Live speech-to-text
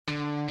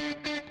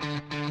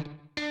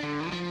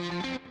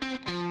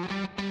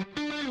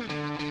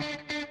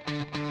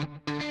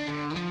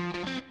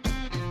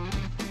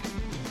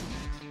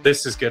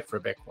this is good for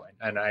Bitcoin.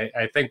 And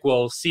I think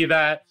we'll see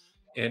that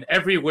in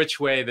every which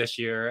way this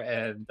year.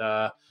 And,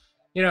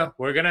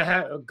 we're going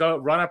to go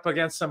run up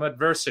against some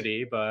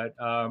adversity, but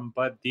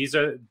these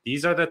are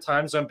the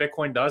times when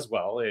Bitcoin does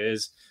well,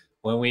 is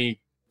when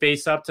we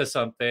face up to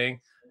something,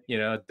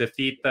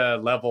 defeat the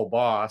level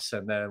boss,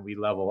 and then we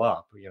level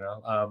up.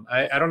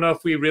 I don't know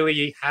if we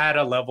really had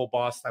a level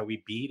boss that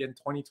we beat in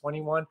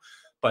 2021,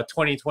 but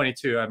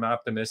 2022, I'm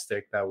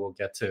optimistic that we'll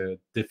get to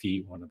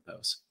defeat one of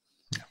those.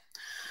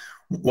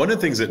 One of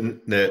the things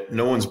that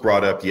no one's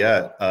brought up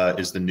yet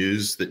is the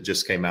news that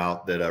just came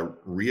out that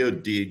Rio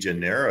de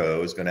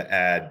Janeiro is going to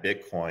add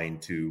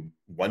Bitcoin to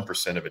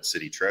 1% of its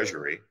city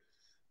treasury.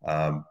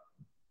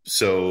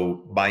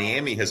 So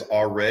Miami has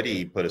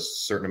already put a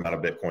certain amount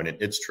of Bitcoin in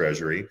its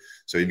treasury.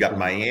 So you've got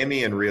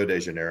Miami and Rio de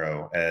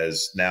Janeiro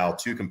as now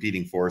two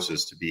competing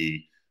forces to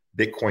be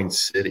Bitcoin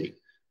City.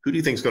 Who do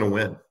you think is going to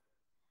win?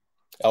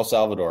 El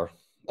Salvador.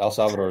 El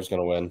Salvador is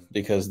going to win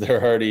because they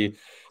already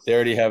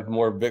have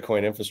more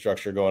Bitcoin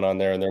infrastructure going on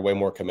there, and they're way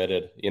more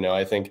committed.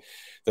 I think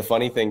the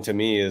funny thing to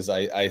me is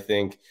I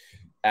think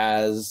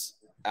as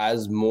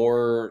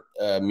more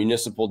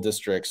municipal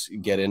districts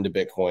get into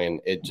Bitcoin,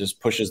 it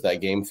just pushes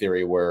that game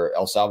theory where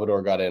El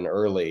Salvador got in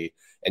early,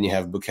 and you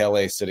have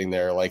Bukele sitting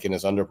there like in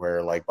his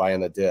underwear, like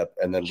buying the dip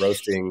and then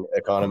roasting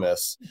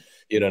economists.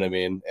 You know what I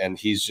mean? And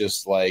he's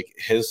just like,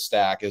 his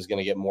stack is going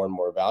to get more and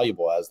more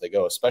valuable as they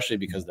go, especially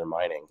because they're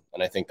mining.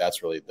 And I think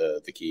that's really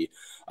the key.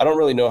 I don't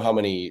really know how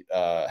many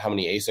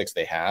ASICs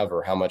they have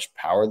or how much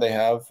power they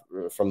have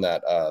from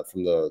that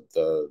from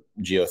the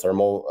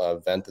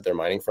geothermal vent that they're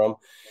mining from,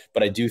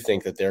 but I do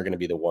think that they're going to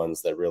be the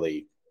ones that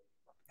really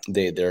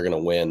they're going to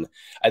win.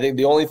 I think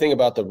the only thing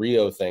about the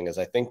Rio thing is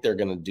I think they're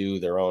going to do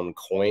their own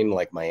coin,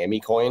 like Miami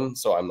coin.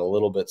 So I'm a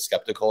little bit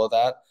skeptical of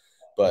that.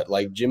 But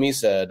like Jimmy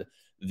said,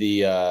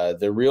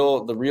 the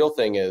real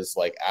thing is,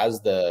 like,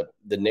 as the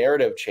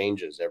narrative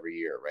changes every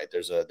year, right?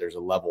 There's a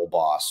level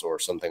boss or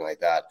something like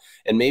that.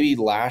 And maybe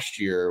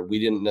last year we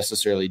didn't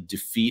necessarily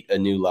defeat a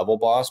new level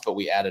boss, but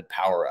we added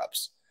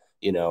power-ups.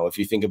 If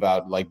you think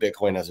about like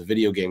Bitcoin as a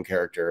video game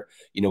character,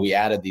 we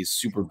added these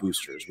super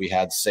boosters. We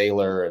had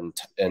Sailor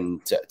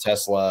and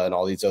Tesla and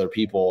all these other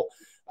people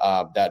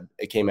that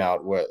it came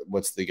out.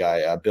 What's the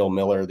guy, Bill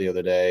Miller, the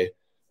other day?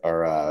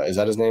 Or is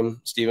that his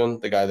name, Steven?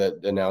 The guy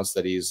that announced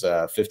that he's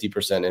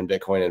 50% in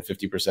Bitcoin and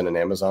 50% in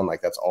Amazon.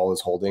 Like, that's all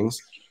his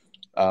holdings.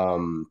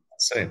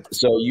 Same.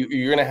 So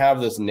you're going to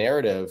have this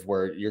narrative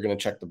where you're going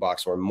to check the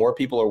box where more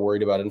people are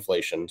worried about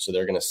inflation. So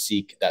they're going to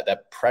seek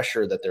that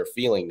pressure that they're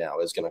feeling now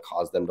is going to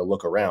cause them to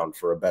look around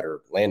for a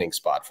better landing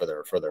spot for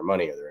their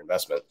money or their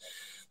investment,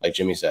 like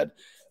Jimmy said.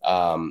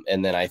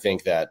 And then I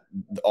think that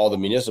all the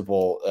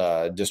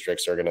municipal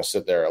districts are going to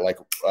sit there like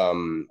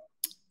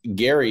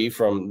Gary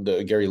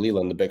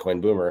Leland, the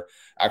Bitcoin boomer,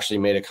 actually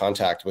made a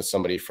contact with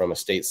somebody from a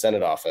state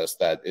Senate office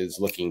that is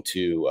looking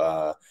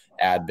to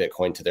add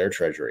Bitcoin to their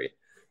treasury.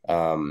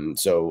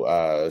 So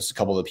a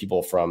couple of the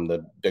people from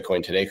the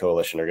Bitcoin Today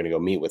coalition are going to go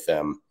meet with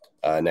them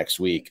next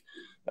week.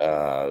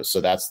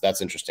 So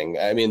that's interesting.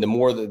 I mean, the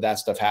more that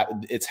stuff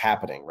it's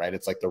happening, right?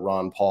 It's like the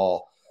Ron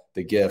Paul,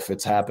 the GIF.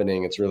 It's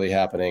happening. It's really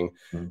happening.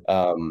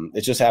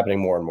 It's just happening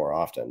more and more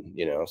often,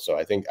 So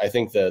I think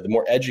the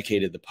more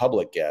educated the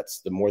public gets,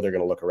 the more they're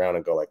going to look around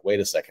and go like, wait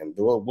a second,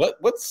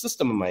 what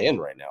system am I in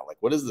right now? Like,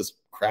 what is this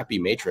crappy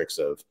matrix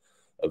of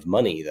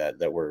money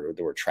that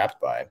we're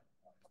trapped by?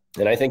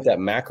 And I think that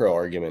macro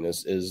argument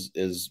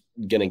is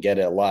going to get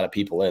a lot of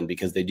people in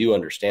because they do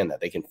understand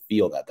that. They can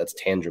feel that. That's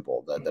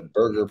tangible. The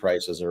burger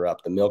prices are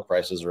up. The milk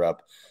prices are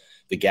up.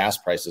 The gas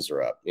prices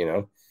are up,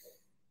 Yeah.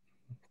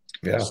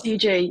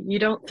 CJ, you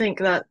don't think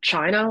that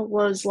China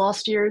was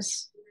last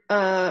year's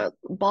level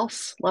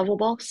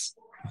boss?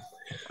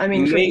 I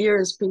mean, for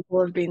years,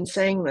 people have been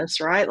saying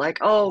this, right? Like,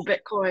 oh,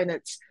 Bitcoin,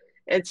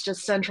 it's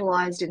just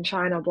centralized in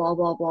China, blah,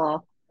 blah, blah.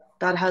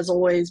 That has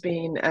always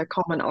been a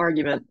common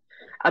argument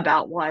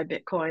about why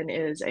Bitcoin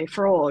is a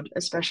fraud,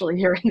 especially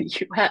here in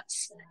the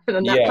US. And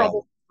then that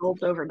problem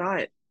solved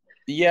overnight.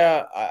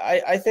 Yeah,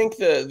 I think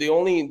the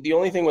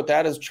only thing with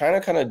that is China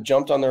kind of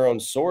jumped on their own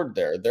sword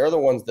there. They're the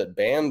ones that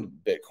banned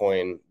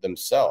Bitcoin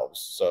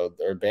themselves. So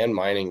they're banned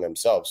mining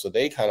themselves. So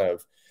they kind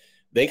of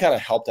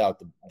helped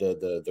out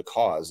the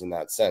cause in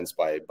that sense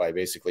by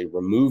basically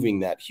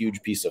removing that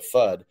huge piece of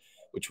FUD,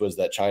 which was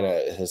that China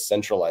has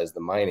centralized the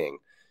mining.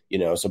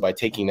 So by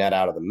taking that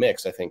out of the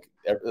mix, I think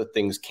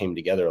things came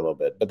together a little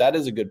bit. But that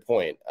is a good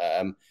point.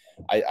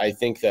 I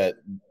think that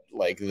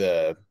like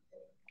the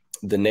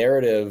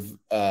narrative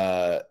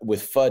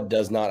with FUD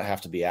does not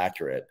have to be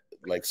accurate.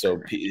 Like,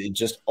 so it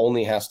just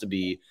only has to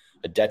be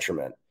a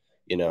detriment,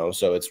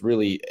 So it's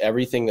really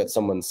everything that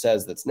someone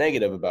says that's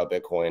negative about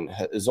Bitcoin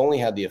has only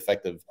had the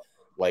effect of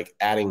like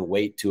adding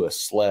weight to a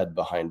sled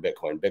behind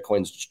Bitcoin.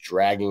 Bitcoin's just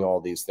dragging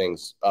all these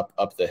things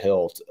up the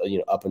hill,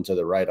 up and to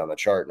the right on the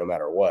chart, no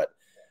matter what.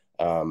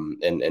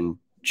 And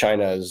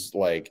China is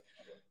like,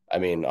 I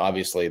mean,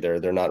 obviously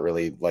they're not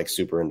really like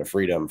super into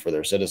freedom for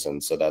their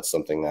citizens. So that's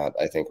something that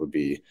I think would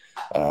be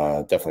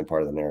definitely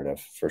part of the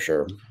narrative for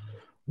sure.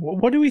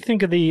 What do we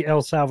think of the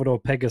El Salvador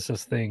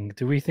Pegasus thing?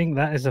 Do we think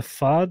that is a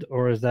FUD,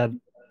 or is that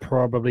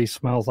probably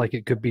smells like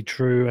it could be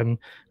true? And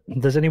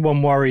does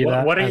anyone worry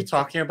that... What are you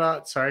talking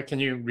about? Sorry, can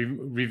you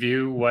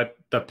review what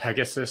the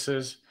Pegasus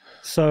is?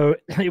 So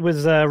it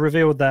was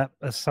revealed that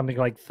something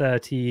like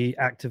 30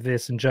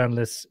 activists and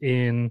journalists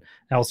in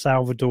El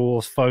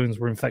Salvador's phones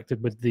were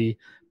infected with the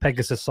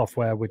Pegasus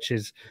software, which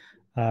is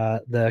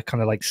the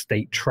kind of like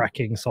state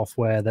tracking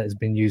software that has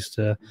been used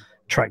to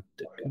track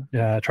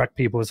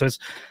people. So it's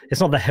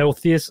not the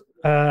healthiest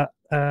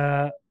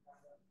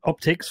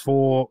optics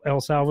for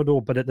El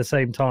Salvador, but at the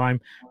same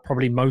time,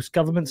 probably most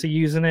governments are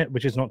using it,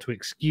 which is not to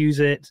excuse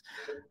it.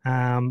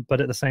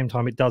 But at the same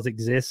time, it does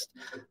exist.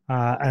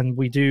 And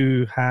we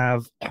do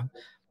have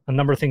a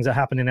number of things that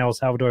happened in El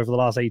Salvador over the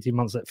last 18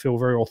 months that feel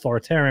very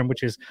authoritarian,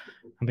 which is,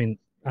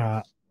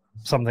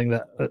 something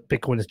that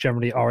Bitcoiners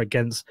generally are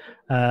against.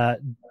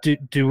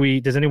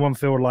 Does anyone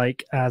feel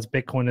like, as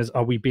Bitcoiners,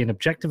 are we being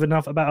objective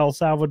enough about El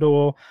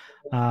Salvador?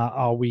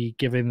 Are we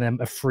giving them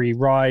a free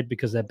ride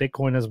because they're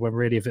Bitcoiners, when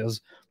really if it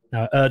was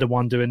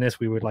Erdogan doing this,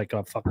 we would like,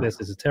 oh, fuck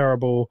this is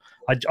terrible.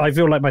 I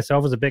feel like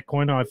myself as a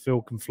Bitcoiner, I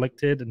feel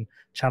conflicted and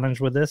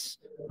challenged with this.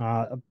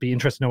 I'd be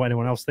interested to know what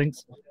anyone else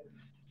thinks.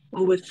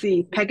 Well, with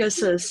the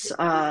Pegasus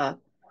spyware,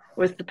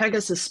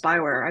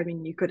 I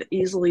mean, you could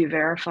easily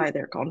verify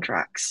their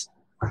contracts.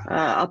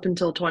 Up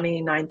until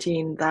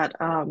 2019, that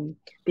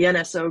the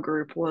NSO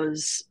group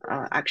was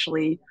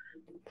actually,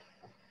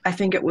 I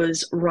think it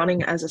was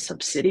running as a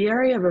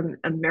subsidiary of an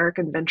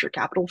American venture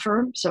capital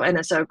firm. So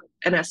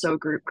NSO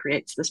group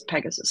creates this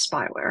Pegasus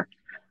spyware.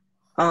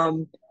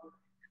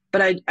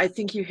 But I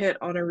think you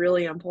hit on a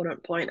really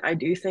important point. I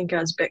do think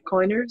as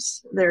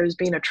Bitcoiners, there's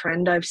been a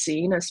trend I've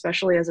seen,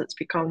 especially as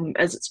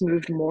it's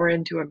moved more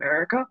into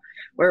America,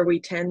 where we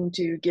tend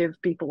to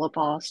give people a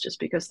pass just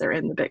because they're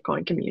in the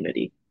Bitcoin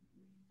community.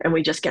 And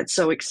we just get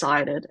so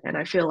excited. And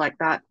I feel like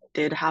that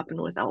did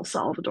happen with El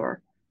Salvador.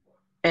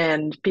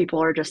 And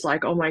people are just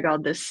like, oh my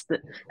God,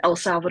 El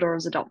Salvador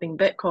is adopting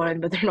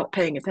Bitcoin, but they're not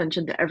paying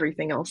attention to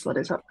everything else that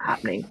is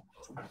happening.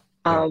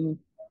 And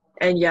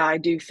yeah, I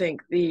do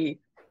think the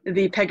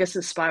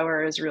Pegasus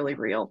spyware is really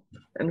real.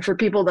 And for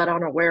people that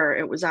aren't aware,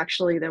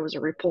 there was a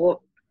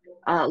report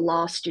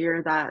last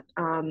year that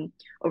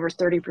over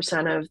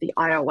 30% of the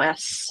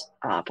iOS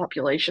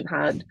population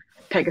had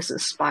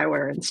Pegasus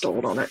spyware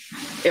installed on it.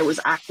 It was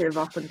active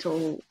up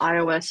until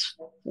iOS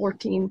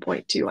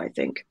 14.2, I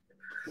think.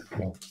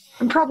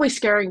 I'm probably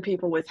scaring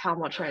people with how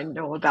much I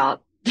know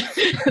about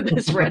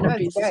this random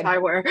piece of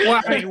spyware.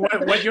 Well, I mean,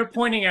 what you're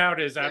pointing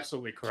out is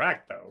absolutely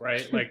correct, though,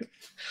 right? Like,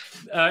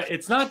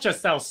 it's not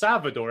just El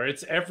Salvador.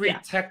 It's every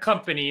tech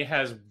company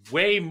has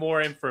way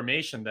more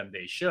information than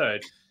they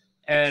should.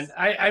 And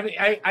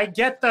I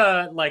get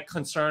the like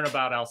concern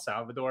about El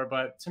Salvador,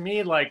 but to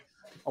me, like,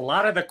 a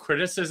lot of the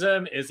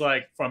criticism is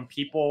like from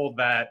people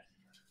that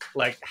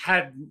like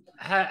had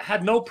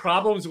no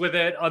problems with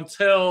it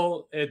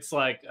until it's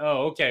like,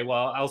 oh, okay,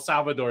 well, El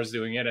Salvador is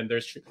doing it and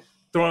they're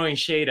throwing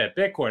shade at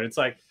Bitcoin. It's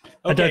like,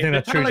 okay, I don't think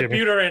that's true, Jimmy.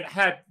 Buterin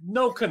had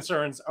no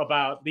concerns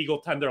about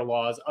legal tender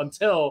laws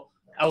until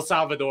El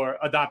Salvador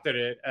adopted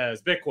it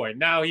as Bitcoin.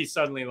 Now he's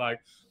suddenly like,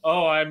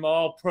 oh, I'm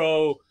all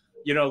pro,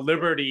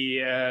 liberty,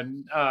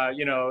 and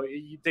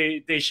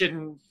they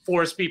shouldn't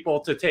force people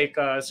to take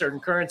a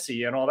certain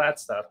currency and all that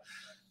stuff.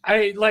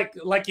 I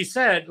like you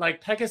said, like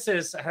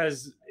Pegasus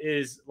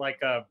is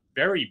like a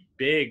very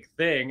big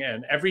thing,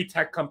 and every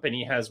tech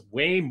company has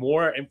way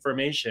more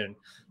information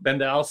than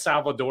the El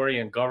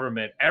Salvadorian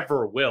government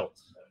ever will.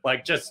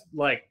 Like just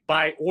like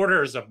by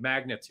orders of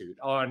magnitude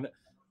on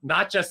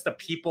not just the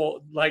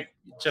people, like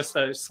just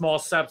a small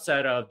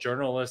subset of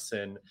journalists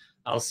in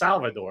El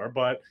Salvador,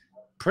 but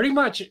pretty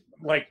much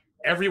like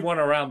everyone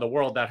around the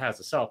world that has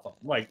a cell phone.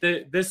 Like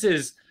this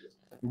is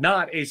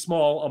not a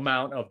small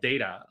amount of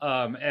data.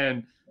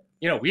 And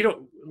we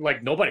don't,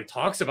 like, nobody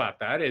talks about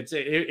that.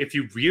 If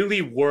you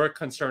really were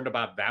concerned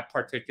about that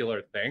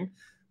particular thing,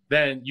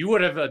 then you would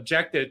have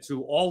objected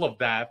to all of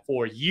that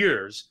for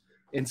years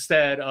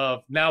instead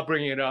of now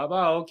bringing it up.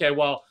 Oh, okay,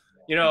 well,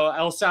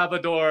 El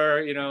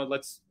Salvador,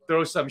 let's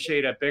throw some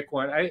shade at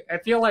Bitcoin. I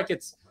feel like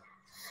it's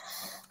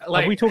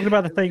like, are we talking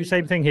about the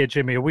same thing here,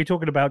 Jimmy? Are we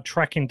talking about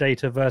tracking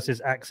data versus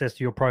access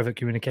to your private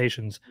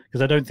communications?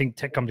 Because I don't think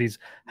tech companies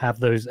have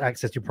those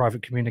access to your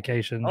private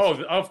communications.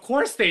 Oh, of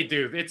course they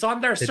do. It's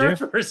on their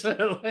servers.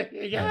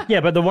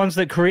 Yeah, but the ones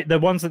that create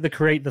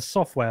the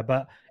software,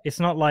 but it's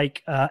not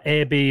like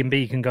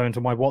Airbnb can go into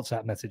my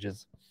WhatsApp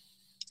messages.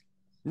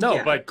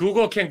 No, but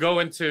Google can go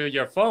into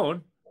your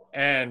phone,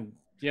 and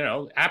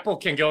Apple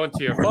can go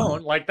into your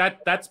phone. Like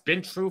that's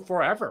been true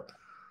forever.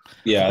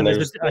 Yeah, and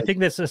I think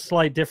there's a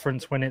slight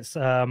difference when it's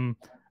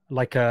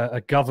like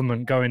a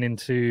government going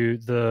into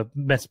the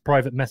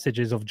private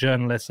messages of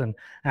journalists and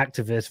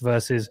activists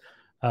versus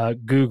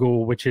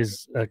Google, which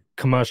is a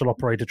commercial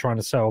operator trying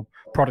to sell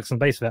products on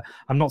the base of it.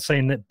 I'm not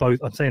saying that both.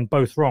 I'm saying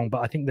both wrong,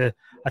 but I think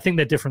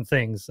they're different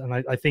things, and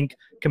I think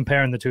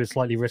comparing the two is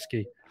slightly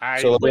risky.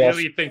 I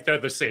really think they're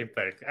the same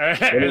thing.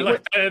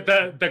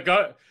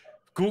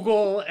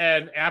 Google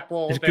and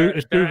Apple, Is they're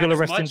Google as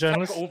arresting much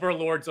journalists? tech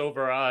overlords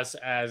over us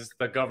as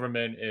the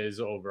government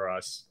is over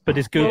us. But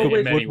is Google?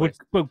 in many ways.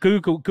 But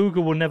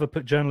Google will never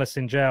put journalists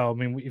in jail. I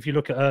mean, if you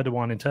look at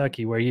Erdogan in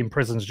Turkey, where he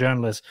imprisons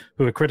journalists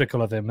who are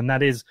critical of him, and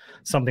that is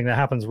something that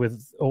happens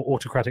with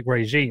autocratic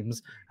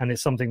regimes, and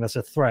it's something that's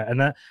a threat. And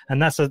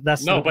that's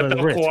no, but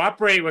they'll risk.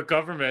 cooperate with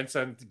governments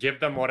and give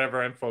them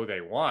whatever info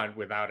they want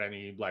without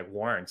any like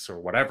warrants or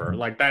whatever.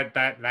 Like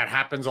that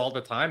happens all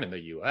the time in the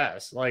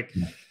U.S.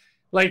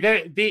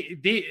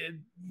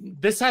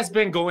 This has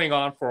been going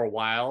on for a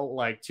while.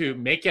 Like, to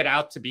make it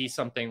out to be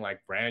something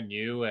like brand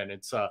new, and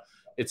it's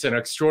an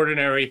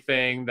extraordinary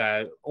thing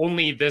that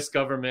only this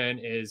government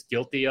is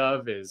guilty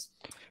of is.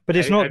 But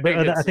it's not.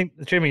 I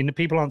think, Jimmy,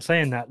 people aren't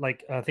saying that.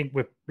 Like, I think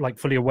we're like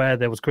fully aware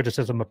there was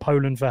criticism of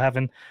Poland for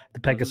having the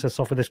Pegasus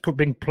software. There's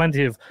been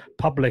plenty of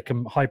public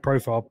and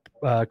high-profile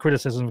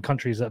criticism of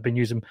countries that have been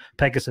using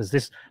Pegasus.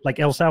 This, like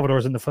El Salvador,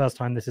 isn't the first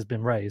time this has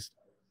been raised.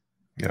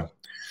 Yeah.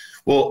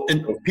 Well,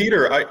 and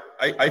Peter,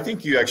 I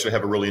think you actually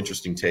have a really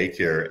interesting take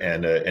here,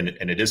 and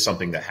it is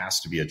something that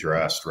has to be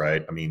addressed,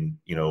 right? I mean,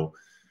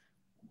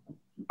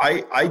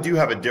 I do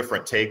have a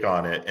different take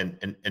on it,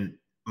 and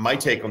my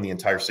take on the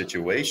entire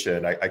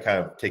situation, I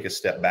kind of take a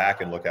step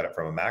back and look at it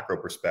from a macro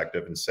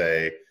perspective and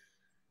say,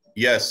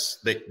 yes,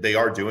 they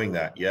are doing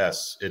that.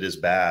 Yes, it is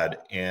bad,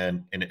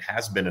 and it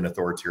has been an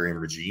authoritarian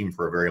regime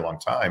for a very long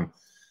time.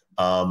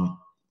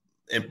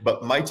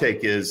 But my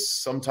take is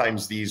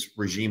sometimes these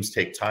regimes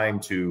take time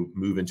to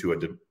move into a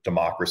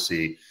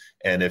democracy.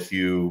 And if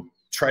you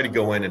try to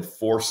go in and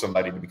force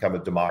somebody to become a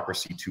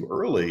democracy too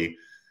early,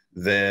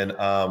 then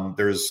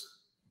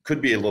could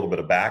be a little bit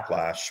of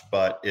backlash.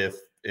 But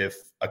if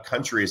a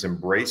country is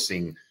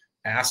embracing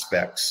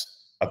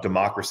aspects of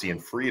democracy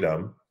and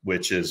freedom,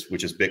 which is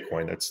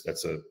Bitcoin,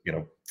 that's a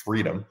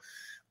freedom.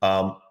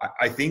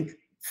 I think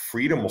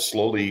freedom will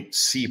slowly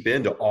seep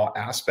into all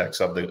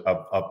aspects of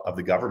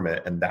the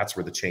government, and that's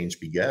where the change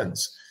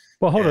begins.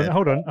 Well,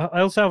 hold on.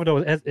 El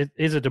Salvador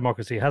is a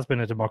democracy, has been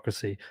a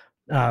democracy.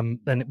 And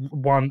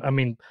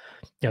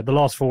the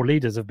last four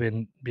leaders have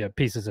been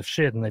pieces of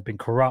shit, and they've been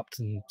corrupt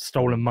and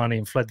stolen money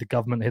and fled the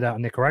government, hid out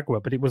in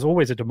Nicaragua. But it was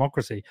always a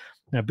democracy.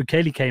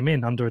 Bukele came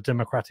in under a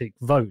democratic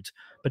vote,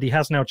 but he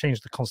has now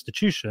changed the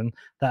constitution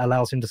that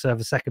allows him to serve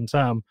a second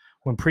term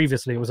when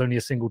previously it was only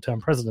a single term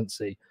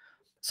presidency.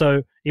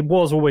 So it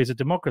was always a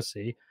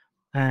democracy.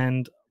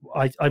 And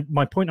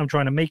my point I'm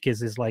trying to make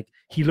is like,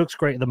 he looks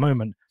great at the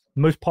moment.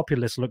 Most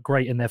populists look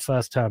great in their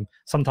first term,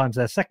 sometimes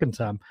their second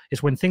term.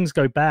 It's when things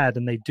go bad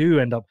and they do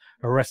end up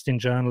arresting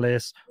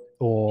journalists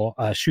or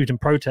shooting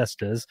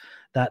protesters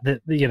that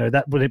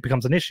when it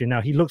becomes an issue.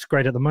 Now, he looks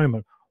great at the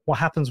moment. What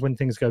happens when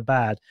things go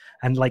bad?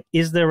 And like,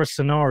 is there a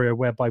scenario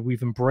whereby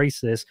we've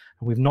embraced this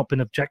and we've not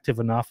been objective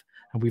enough,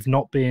 and we've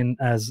not been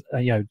as,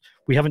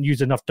 we haven't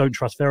used enough don't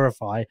trust,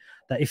 verify,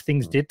 that if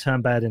things did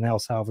turn bad in El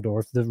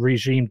Salvador, if the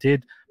regime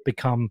did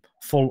become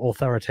full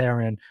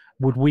authoritarian,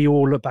 would we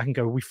all look back and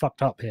go, we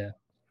fucked up here?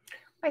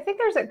 I think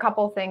there's a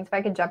couple things, if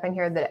I could jump in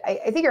here, that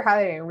I think you're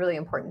highlighting a really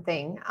important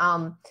thing,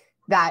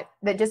 that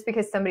just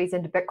because somebody's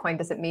into Bitcoin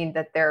doesn't mean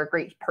that they're a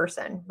great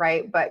person,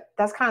 right? But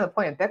that's kind of the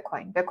point of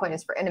Bitcoin. Bitcoin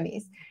is for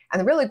enemies. And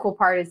the really cool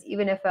part is,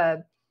 even if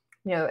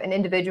an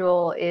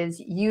individual is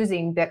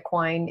using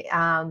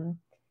Bitcoin,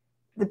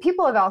 the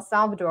people of El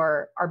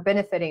Salvador are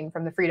benefiting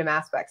from the freedom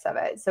aspects of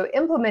it. So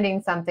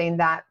implementing something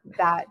that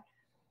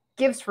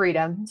gives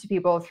freedom to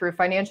people through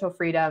financial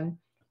freedom,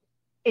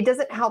 it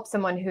doesn't help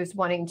someone who's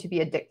wanting to be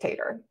a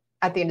dictator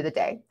at the end of the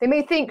day. They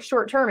may think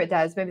short term it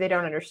does, maybe they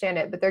don't understand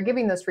it, but they're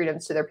giving those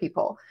freedoms to their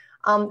people.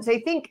 So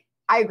I think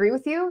I agree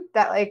with you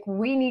that like,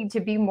 we need to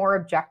be more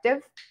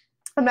objective.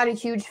 I'm not a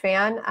huge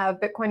fan of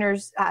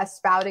Bitcoiners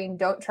spouting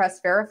don't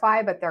trust,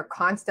 verify, but they're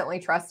constantly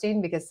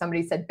trusting because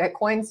somebody said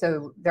Bitcoin,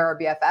 so they're our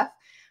BFF.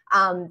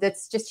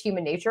 That's just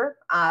human nature.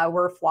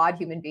 We're flawed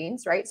human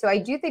beings, right? So I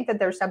do think that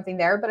there's something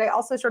there, but I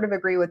also sort of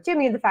agree with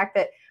Jimmy in the fact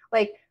that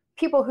like,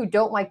 people who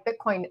don't like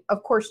Bitcoin,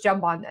 of course,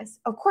 jump on this.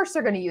 Of course,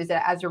 they're going to use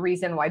it as a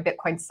reason why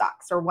Bitcoin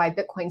sucks, or why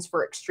Bitcoin's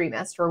for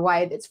extremists, or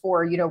why it's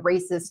for,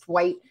 racist,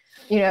 white,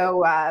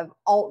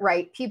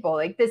 alt-right people.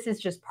 Like, this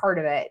is just part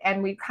of it.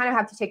 And we kind of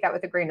have to take that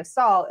with a grain of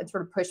salt and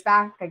sort of push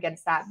back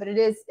against that. But it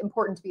is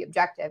important to be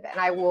objective.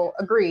 And I will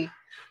agree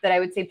that I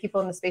would say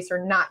people in the space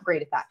are not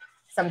great at that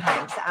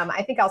sometimes.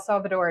 I think El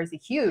Salvador is a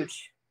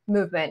huge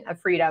movement of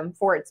freedom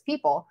for its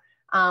people.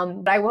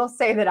 But I will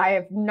say that I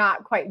have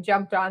not quite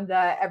jumped on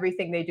the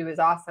everything they do is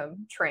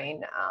awesome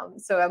train.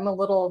 So I'm a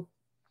little,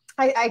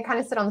 I kind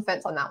of sit on the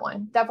fence on that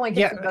one. Definitely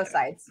gets to both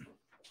sides.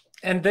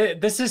 And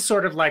this is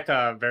sort of like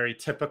a very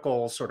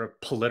typical sort of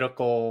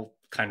political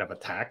kind of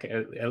attack,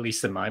 at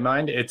least in my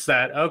mind. It's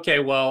that, okay,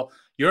 well,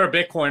 you're a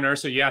Bitcoiner,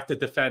 so you have to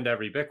defend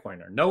every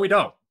Bitcoiner. No, we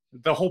don't.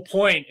 The whole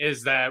point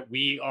is that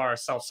we are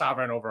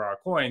self-sovereign over our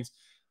coins.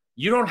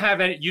 You don't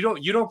have any, you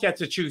don't get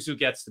to choose who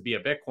gets to be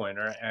a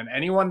Bitcoiner. And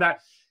anyone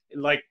that,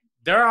 like,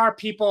 there are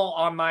people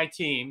on my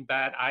team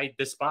that I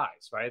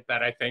despise, right?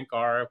 That I think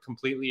are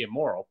completely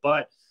immoral,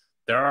 but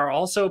there are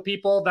also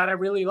people that I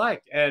really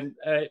like, and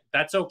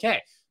that's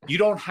okay. you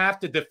don't have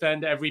to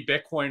defend every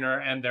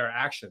Bitcoiner and their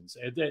actions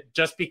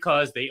just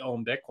because they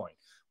own Bitcoin.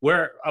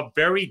 We're a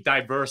very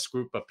diverse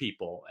group of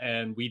people,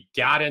 and we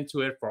got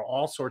into it for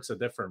all sorts of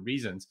different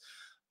reasons.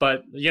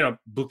 But,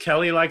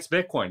 Bukele likes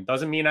Bitcoin.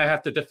 Doesn't mean I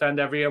have to defend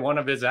every one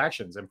of his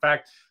actions. In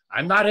fact,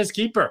 I'm not his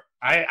keeper.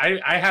 I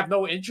have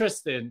no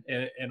interest in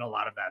a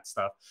lot of that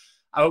stuff.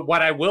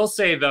 What I will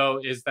say, though,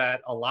 is that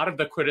a lot of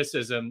the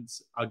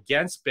criticisms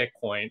against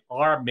Bitcoin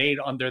are made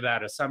under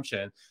that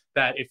assumption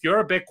that if you're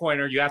a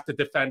Bitcoiner, you have to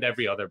defend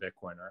every other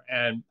Bitcoiner.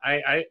 And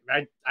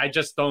I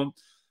just don't,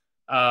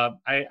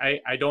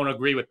 I don't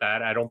agree with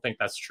that. I don't think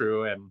that's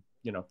true. And,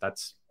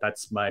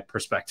 that's my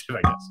perspective,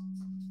 I guess.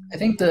 I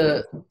think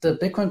the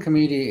Bitcoin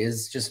community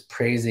is just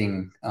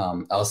praising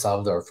El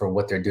Salvador for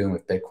what they're doing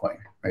with Bitcoin,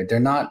 right? They're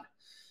not,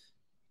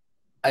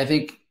 I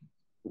think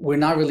we're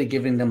not really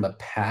giving them a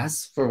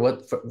pass for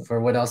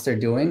what else they're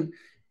doing.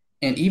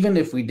 And even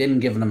if we didn't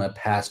give them a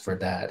pass for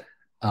that,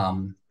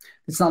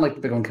 it's not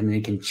like the Bitcoin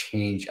community can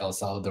change El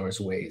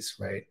Salvador's ways,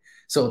 right?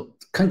 So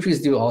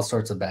countries do all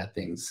sorts of bad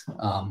things.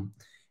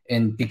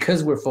 And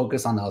because we're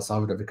focused on El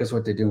Salvador, because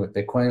what they're doing with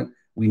Bitcoin,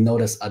 we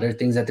notice other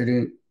things that they're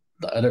doing,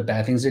 the other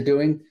bad things they're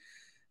doing.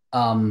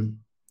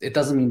 It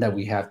doesn't mean that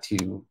we have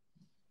to,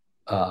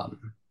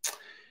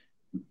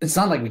 it's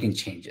not like we can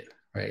change it,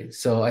 right?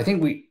 So I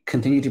think we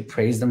continue to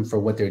praise them for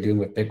what they're doing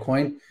with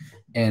Bitcoin,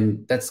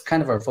 and that's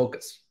kind of our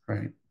focus,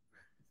 right?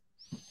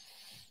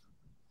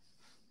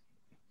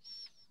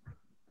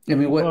 I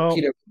mean,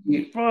 Peter?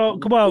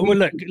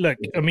 Look.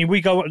 I mean,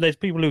 there's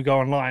people who go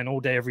online all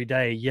day, every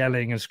day,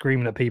 yelling and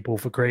screaming at people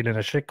for creating a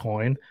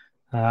shitcoin.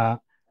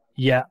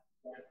 Yeah,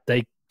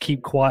 they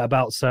keep quiet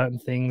about certain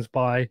things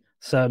by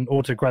certain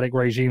autocratic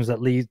regimes that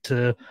lead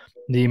to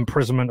the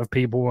imprisonment of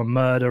people and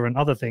murder and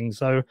other things.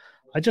 So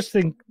I just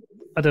think,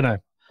 I don't know.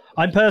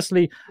 I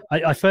personally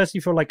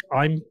feel like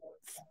I'm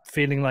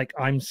feeling like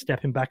I'm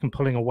stepping back and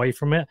pulling away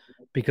from it,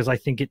 because I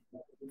think it,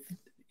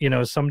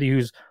 as somebody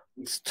who's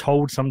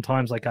told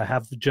sometimes like I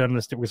have the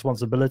journalistic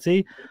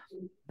responsibility,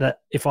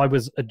 that if I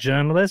was a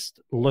journalist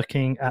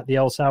looking at the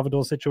El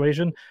Salvador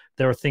situation,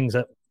 there are things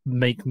that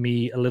make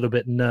me a little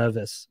bit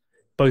nervous,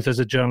 both as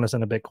a journalist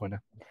and a Bitcoiner.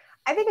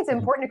 I think it's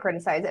important to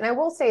criticize. And I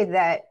will say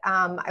that,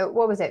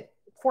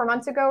 4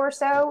 months ago or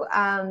so,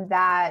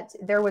 that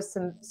there was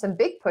some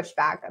big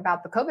pushback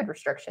about the COVID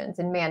restrictions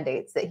and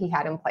mandates that he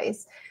had in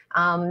place,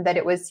 that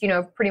it was,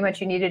 pretty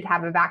much you needed to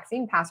have a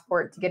vaccine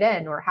passport to get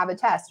in, or have a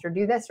test, or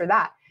do this or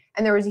that.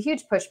 And there was a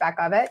huge pushback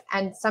of it.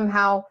 And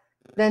somehow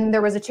then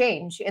there was a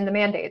change in the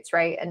mandates,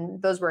 right?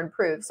 And those were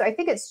improved. So I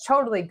think it's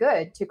totally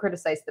good to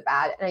criticize the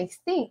bad. And I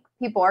think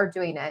people are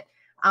doing it.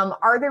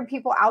 Are there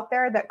people out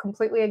there that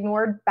completely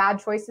ignored bad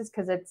choices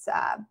because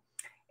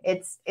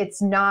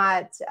it's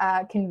not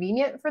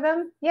convenient for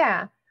them?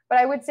 Yeah. But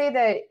I would say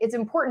that it's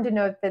important to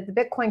note that the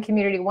Bitcoin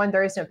community,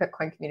 there is no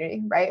Bitcoin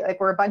community, right?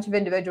 Like, we're a bunch of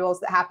individuals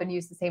that happen to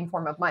use the same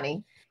form of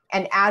money.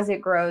 And as it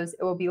grows,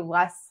 it will be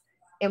less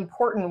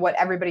important what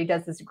everybody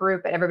does as a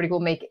group, and everybody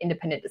will make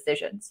independent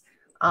decisions.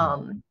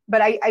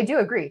 But I do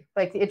agree,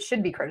 like, it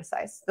should be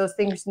criticized. Those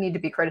things need to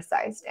be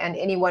criticized. And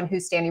anyone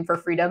who's standing for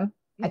freedom,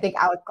 I think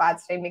Alex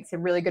Gladstein makes a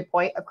really good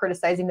point of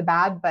criticizing the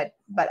bad, but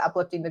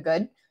uplifting the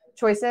good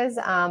choices.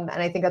 And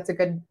I think that's a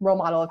good role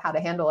model of how to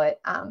handle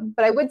it.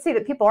 But I would say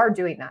that people are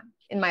doing that,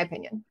 in my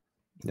opinion.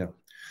 Yeah.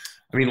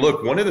 I mean,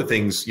 look, one of the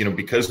things,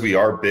 because we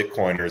are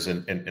Bitcoiners,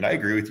 and I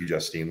agree with you,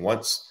 Justine,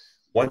 once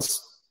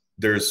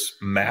there's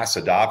mass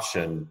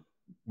adoption,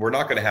 we're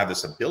not going to have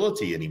this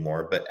ability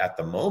anymore. But at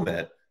the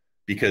moment,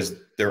 because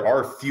there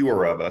are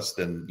fewer of us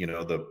than,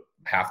 the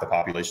half the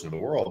population of the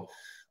world,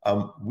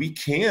 we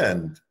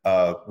can,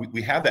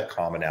 we have that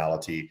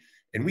commonality,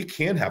 and we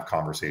can have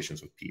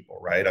conversations with people,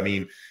 right? I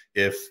mean,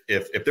 if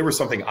there was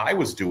something I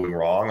was doing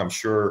wrong, I'm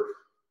sure,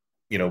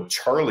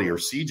 Charlie or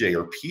CJ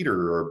or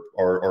Peter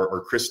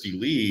or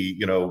Kristy-Leigh,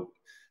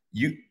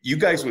 you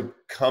guys would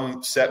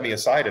come set me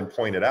aside and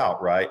point it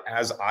out, right?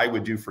 As I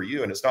would do for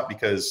you. And it's not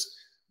because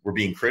we're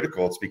being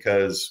critical. It's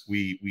because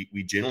we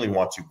genuinely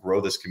want to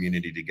grow this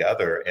community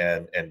together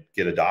and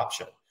get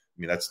adoption. I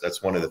mean,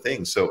 that's one of the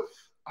things. So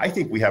I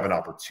think we have an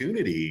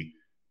opportunity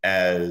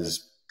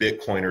as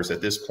Bitcoiners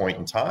at this point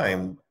in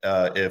time,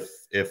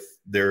 if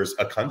there's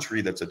a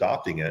country that's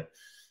adopting it,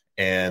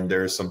 and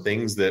there's some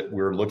things that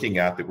we're looking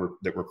at that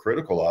we're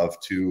critical of,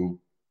 to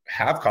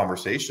have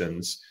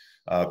conversations.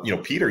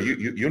 Peter,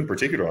 you in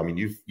particular, I mean,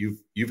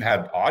 you've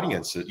had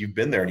audiences, you've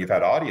been there and you've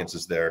had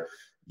audiences there.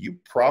 You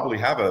probably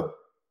have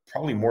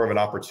probably more of an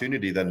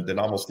opportunity than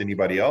almost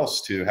anybody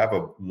else to have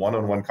a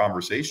one-on-one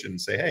conversation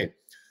and say, hey,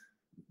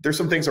 there's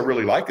some things I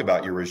really like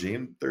about your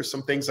regime. There's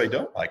some things I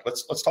don't like.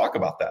 Let's talk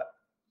about that.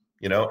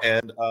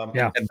 And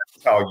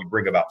that's how you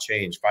bring about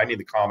change, finding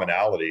the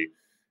commonality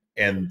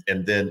and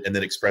then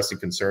expressing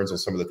concerns on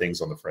some of the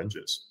things on the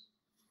fringes.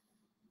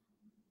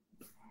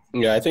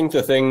 Yeah, I think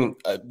the thing,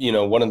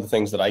 one of the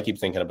things that I keep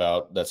thinking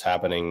about that's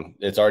happening,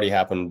 it's already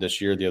happened this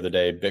year. The other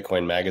day,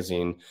 Bitcoin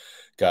Magazine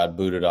got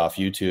booted off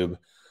YouTube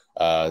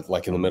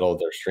like in the middle of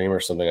their stream or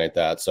something like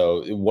that.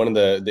 So one of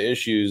the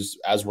issues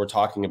as we're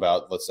talking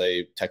about, let's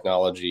say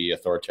technology,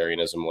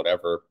 authoritarianism,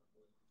 whatever,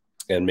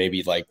 and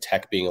maybe like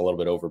tech being a little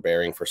bit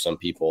overbearing for some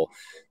people,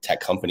 tech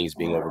companies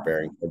being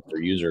overbearing for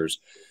their users,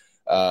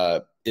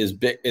 is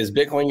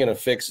Bitcoin going to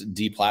fix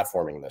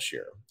deplatforming this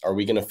year? Are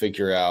we going to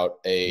figure out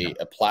a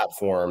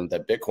platform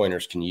that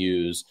Bitcoiners can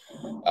use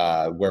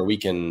where we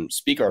can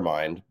speak our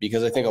mind?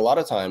 Because I think a lot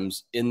of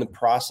times in the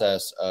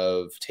process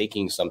of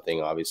taking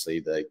something, obviously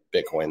the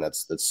Bitcoin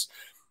that's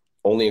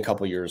only a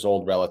couple years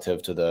old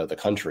relative to the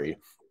country,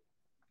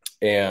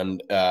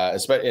 and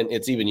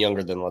it's even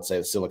younger than, let's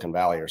say, Silicon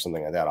Valley or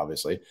something like that,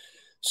 obviously.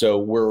 So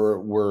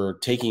we're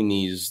taking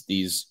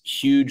these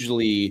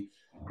hugely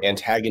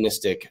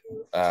antagonistic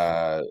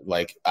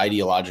like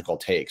ideological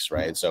takes,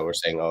 right? So we're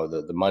saying, oh,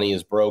 the money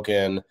is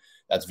broken.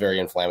 That's very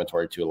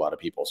inflammatory to a lot of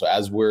people. So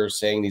as we're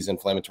saying these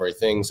inflammatory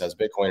things as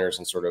Bitcoiners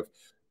and sort of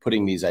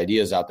putting these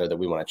ideas out there that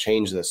we want to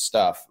change this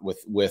stuff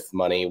with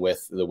money,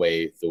 with the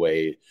way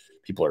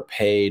people are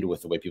paid,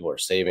 with the way people are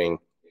saving,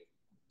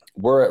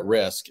 we're at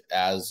risk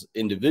as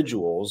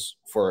individuals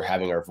for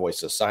having our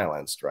voices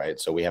silenced, right?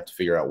 So we have to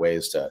figure out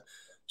ways to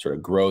sort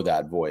of grow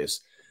that voice.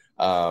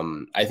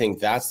 I think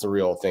that's the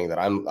real thing that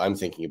I'm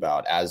thinking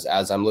about as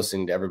I'm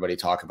listening to everybody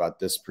talk about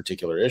this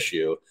particular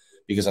issue,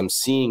 because I'm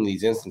seeing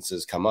these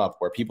instances come up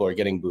where people are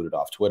getting booted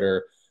off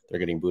Twitter, they're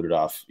getting booted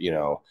off,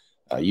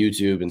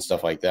 YouTube and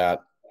stuff like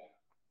that.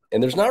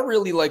 And there's not a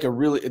really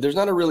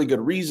good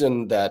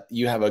reason that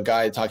you have a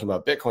guy talking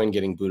about Bitcoin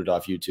getting booted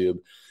off YouTube,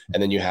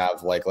 and then you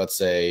have, like, let's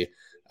say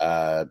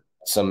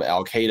some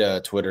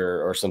Al-Qaeda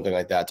Twitter or something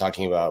like that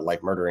talking about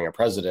like murdering a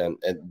president,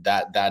 and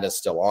that is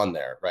still on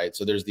there, right?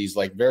 So there's these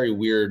like very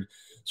weird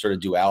sort of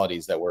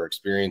dualities that we're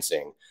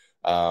experiencing.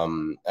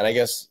 And I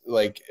guess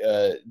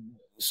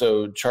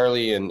so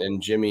Charlie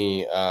and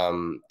Jimmy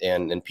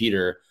and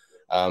Peter,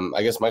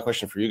 I guess my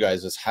question for you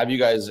guys is, have you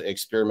guys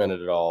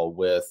experimented at all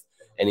with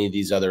any of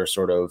these other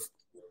sort of,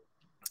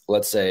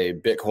 let's say,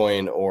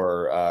 Bitcoin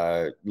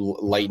or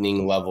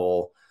Lightning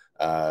level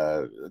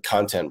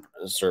content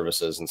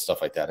services and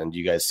stuff like that? And do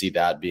you guys see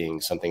that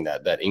being something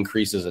that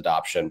increases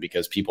adoption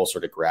because people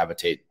sort of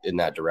gravitate in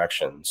that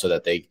direction so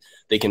that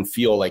they can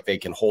feel like they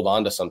can hold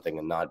on to something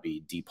and not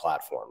be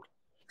deplatformed?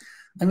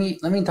 Let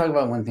me talk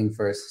about one thing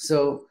first.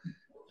 So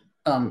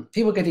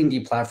people getting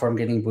deplatformed,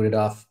 getting booted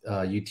off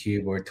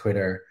YouTube or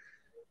Twitter,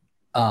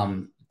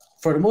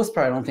 for the most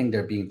part, I don't think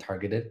they're being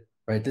targeted,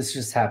 right? This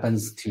just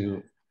happens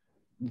to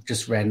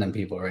just random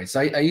people, right?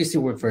 So I used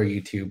to work for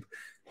YouTube.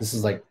 This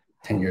is like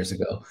 10 years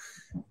ago,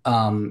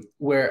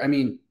 where, I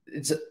mean,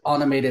 it's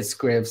automated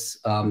scripts.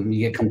 You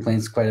get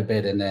complaints quite a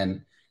bit. And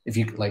then if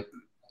you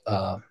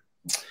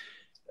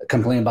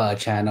complain about a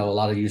channel, a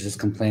lot of users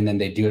complain, and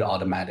they do it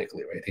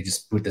automatically, right? They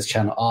just boot this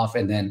channel off.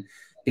 And then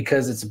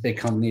because it's a big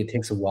company, it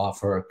takes a while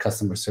for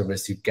customer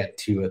service to get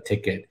to a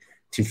ticket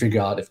to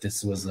figure out if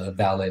this was a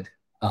valid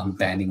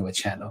banning of a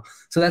channel.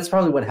 So that's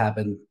probably what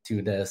happened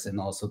to this, and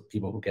also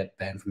people who get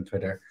banned from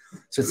Twitter.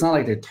 So it's not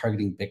like they're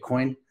targeting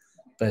Bitcoin,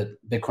 but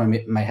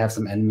Bitcoin might have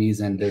some enemies,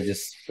 and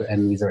the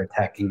enemies are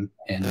attacking,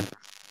 and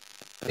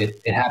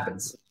it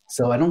happens.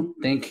 So I don't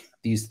think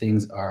these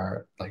things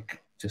are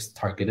like just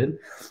targeted,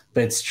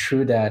 but it's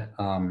true that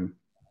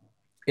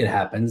it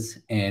happens,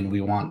 and we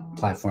want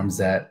platforms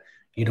that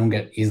you don't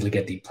easily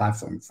get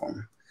deplatformed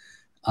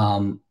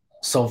from.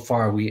 So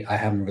far, I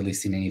haven't really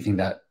seen anything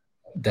that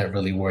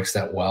really works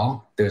that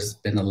well. There's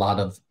been a lot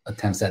of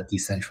attempts at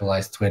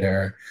decentralized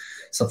Twitter,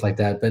 stuff like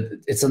that, but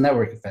it's a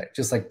network effect,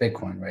 just like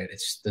Bitcoin, right?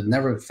 It's the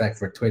network effect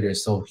for Twitter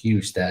is so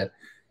huge that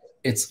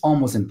it's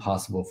almost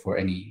impossible for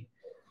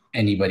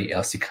anybody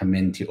else to come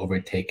in to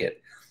overtake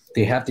it.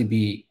 They have to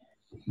be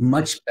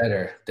much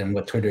better than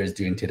what Twitter is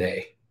doing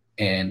today,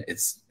 and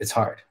it's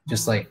hard.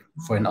 Just like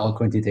for an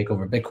altcoin to take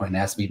over Bitcoin, it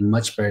has to be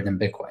much better than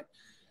Bitcoin,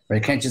 right?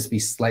 It can't just be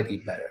slightly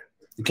better.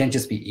 It can't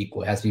just be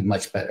equal. It has to be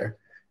much better.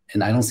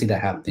 And I don't see that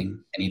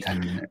happening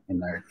anytime in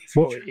the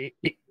future.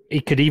 Well,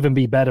 it could even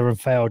be better and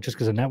fail just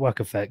because of network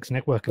effects.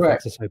 Network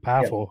effects are so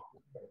powerful.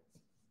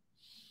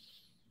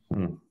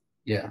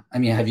 Yeah. I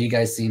mean, have you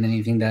guys seen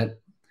anything that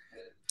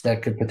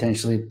could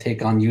potentially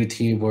take on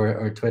YouTube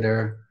or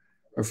Twitter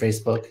or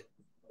Facebook?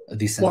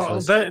 Well,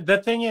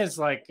 the thing is,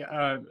 like,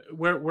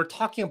 we're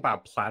talking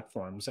about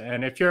platforms,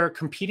 and if you're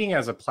competing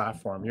as a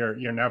platform,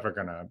 you're never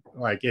gonna,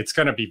 like, it's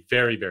gonna be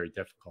very, very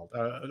difficult.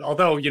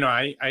 Although,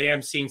 I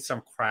am seeing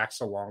some cracks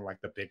along like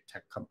the big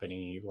tech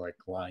company like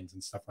lines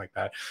and stuff like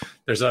that.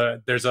 There's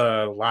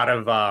a lot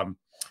of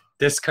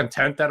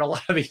discontent at a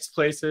lot of these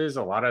places.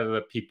 A lot of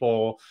the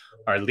people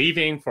are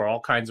leaving for all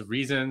kinds of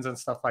reasons and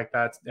stuff like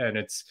that, and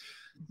it's,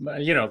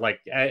 like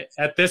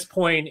at this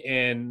point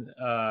in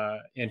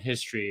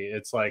history,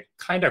 it's like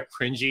kind of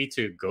cringy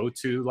to go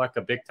to like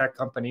a big tech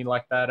company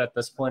like that at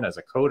this point as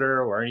a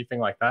coder or anything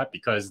like that,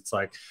 because it's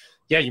like,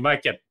 yeah, you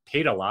might get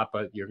paid a lot,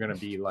 but you're going to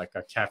be like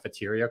a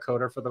cafeteria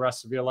coder for the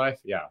rest of your life.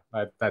 Yeah,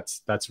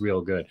 that's real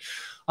good.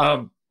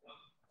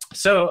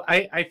 So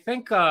I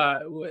think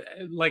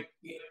like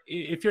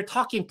if you're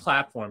talking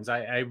platforms,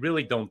 I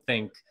really don't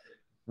think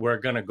we're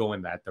going to go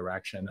in that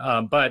direction.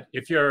 But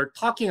if you're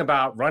talking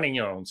about running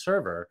your own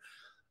server,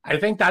 I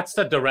think that's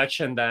the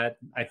direction that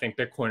I think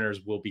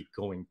Bitcoiners will be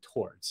going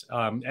towards.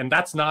 And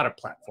that's not a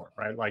platform,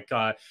 right? Like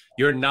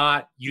you're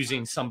not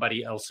using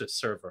somebody else's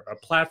server. A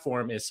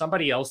platform is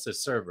somebody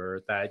else's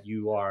server that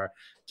you are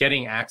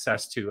getting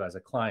access to as a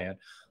client.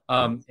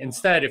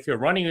 Instead, if you're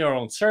running your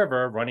own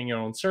server, running your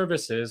own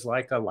services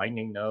like a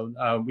Lightning node,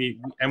 we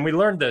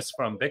learned this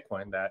from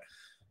Bitcoin that,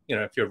 you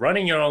know, if you're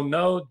running your own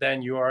node,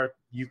 then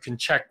you can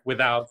check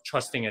without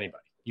trusting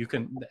anybody.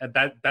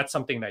 That's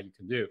something that you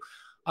can do.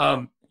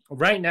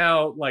 Right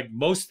now, like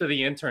most of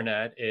the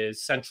internet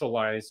is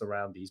centralized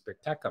around these big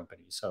tech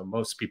companies. So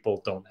most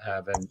people don't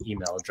have an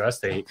email address.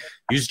 They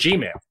use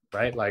Gmail,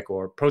 right? Like,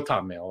 or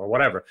Proton Mail or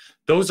whatever.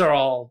 Those are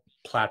all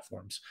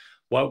platforms.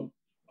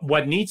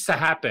 What needs to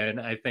happen,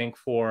 I think,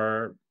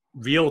 for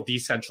real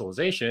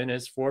decentralization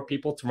is for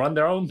people to run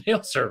their own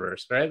mail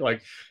servers, right?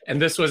 Like, and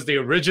this was the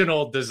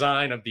original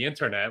design of the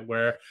internet,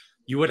 where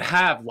you would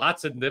have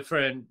lots of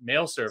different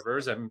mail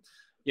servers and,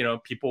 you know,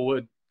 people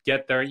would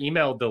get their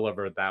email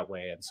delivered that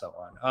way and so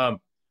on.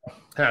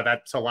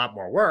 That's a lot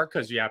more work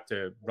because you have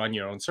to run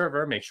your own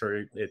server, make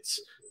sure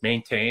it's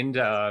maintained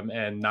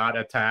and not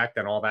attacked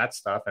and all that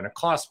stuff. And it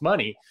costs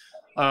money.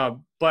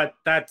 But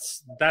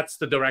that's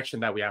the direction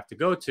that we have to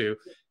go to.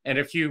 And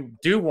if you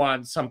do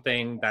want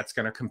something that's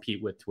going to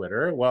compete with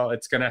Twitter, well,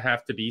 it's going to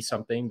have to be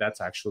something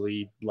that's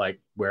actually like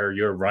where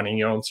you're running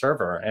your own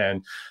server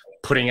and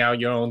putting out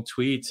your own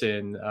tweets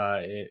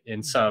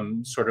in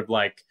some sort of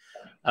like,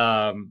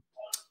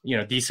 you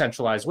know,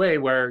 decentralized way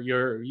where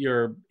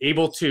you're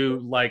able to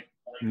like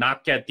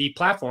not get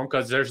deplatformed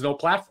because there's no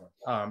platform.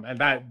 And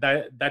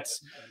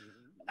that's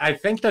I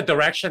think the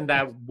direction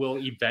that we'll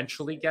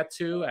eventually get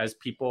to as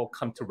people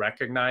come to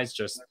recognize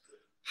just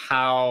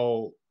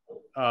how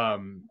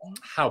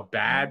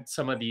bad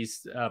some of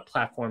these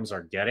platforms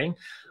are getting.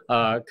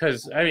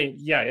 Because I mean,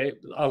 yeah,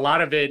 a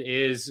lot of it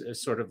is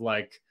sort of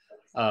like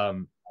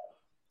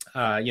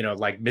you know,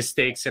 like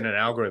mistakes in an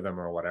algorithm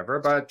or whatever,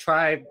 but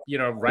try, you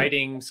know,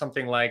 writing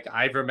something like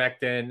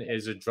ivermectin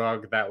is a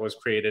drug that was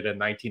created in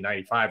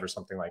 1995 or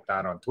something like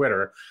that on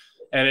Twitter,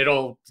 and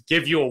it'll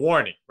give you a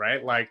warning,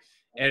 right? Like,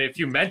 and if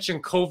you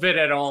mention COVID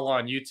at all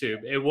on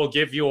YouTube, it will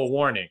give you a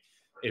warning.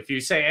 If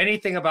you say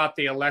anything about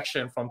the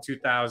election from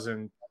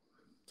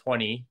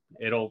 2020,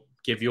 it'll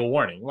give you a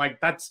warning. Like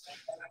that's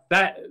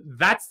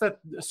the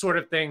sort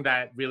of thing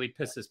that really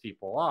pisses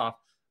people off.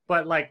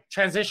 But like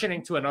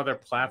transitioning to another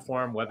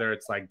platform, whether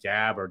it's like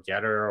Gab or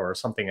Getter or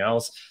something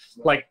else,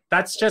 like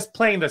that's just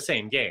playing the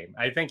same game.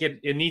 I think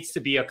it needs to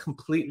be a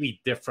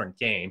completely different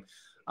game.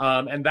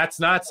 And that's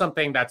not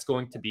something that's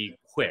going to be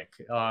quick.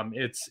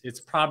 It's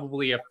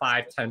probably a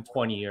 5, 10,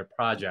 20-year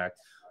project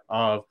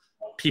of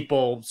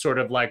people sort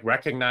of like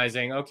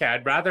recognizing, okay,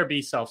 I'd rather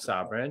be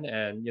self-sovereign.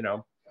 And, you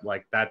know,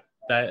 like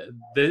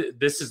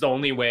this is the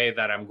only way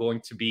that I'm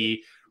going to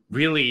be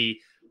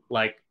really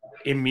like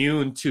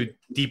immune to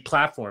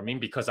deplatforming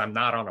because I'm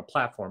not on a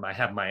platform. I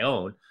have my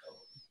own.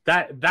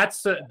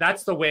 That's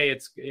the way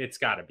it's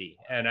got to be,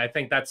 and I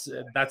think that's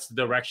the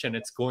direction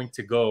it's going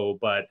to go.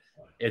 But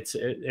it's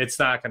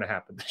not going to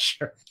happen this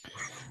year.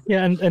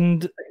 Yeah,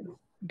 and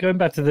going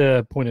back to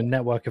the point of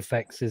network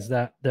effects is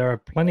that there are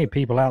plenty of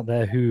people out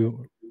there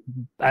who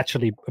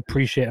actually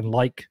appreciate and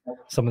like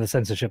some of the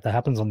censorship that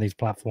happens on these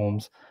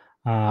platforms.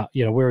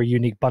 You know, we're a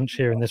unique bunch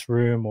here in this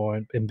room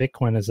or in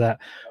Bitcoin is that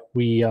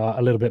we are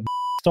a little bit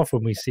off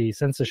when we see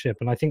censorship.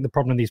 And I think the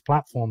problem in these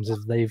platforms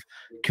is they've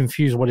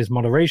confused what is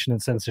moderation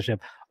and censorship.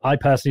 I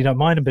personally don't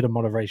mind a bit of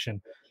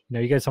moderation. You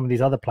know, you go to some of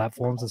these other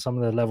platforms and some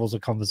of the levels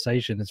of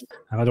conversation and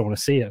I don't want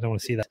to see it. I don't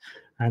want to see that.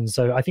 And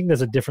so I think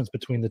there's a difference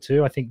between the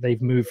two. I think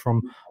they've moved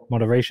from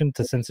moderation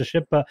to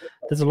censorship, but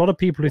there's a lot of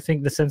people who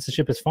think the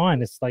censorship is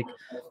fine. It's like,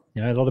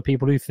 you know, a lot of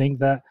people who think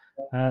that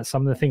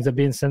some of the things that are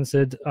being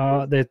censored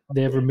they're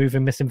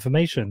removing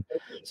misinformation.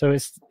 So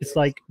it's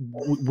like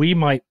we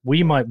might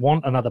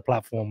want another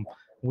platform.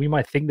 We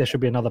might think there should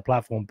be another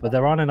platform, but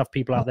there aren't enough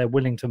people out there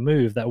willing to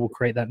move that will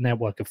create that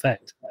network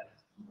effect.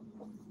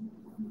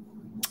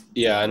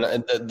 Yeah,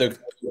 and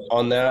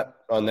on that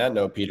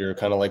note, Peter,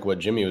 kind of like what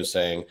Jimmy was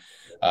saying,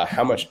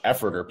 how much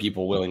effort are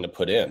people willing to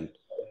put in,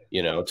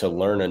 you know, to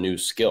learn a new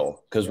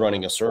skill? Because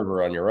running a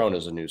server on your own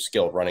is a new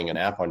skill. Running an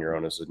app on your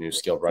own is a new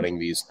skill. Running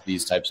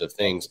these types of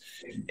things,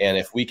 and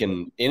if we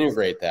can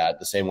integrate that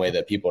the same way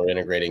that people are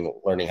integrating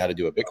learning how to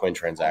do a Bitcoin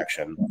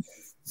transaction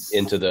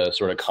into the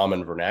sort of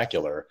common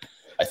vernacular,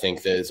 I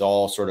think that it's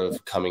all sort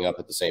of coming up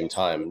at the same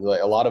time.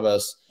 Like a lot of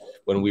us,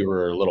 when we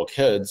were little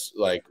kids,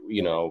 like,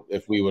 you know,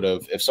 if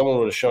someone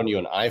would have shown you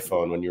an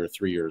iPhone when you were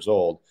 3 years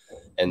old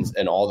and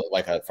all that,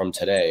 like from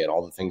today and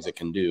all the things it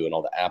can do and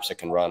all the apps it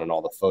can run and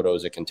all the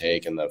photos it can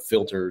take and the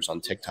filters on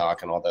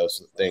TikTok and all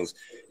those things,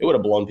 it would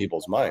have blown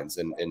people's minds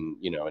in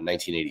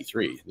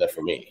 1983, that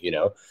for me, you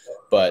know.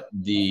 But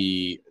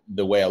the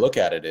way I look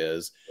at it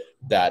is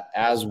that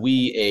as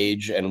we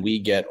age and we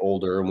get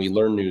older and we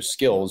learn new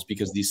skills,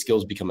 because these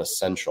skills become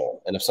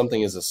essential. And if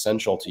something is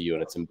essential to you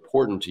and it's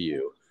important to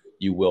you,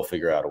 you will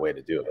figure out a way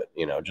to do it.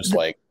 You know, just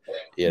like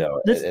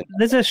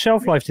There's a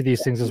shelf life to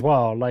these things as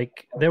well.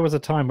 Like there was a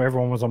time where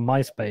everyone was on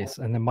MySpace,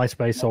 and then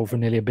MySpace sold for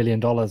nearly $1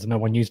 billion, and no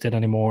one used it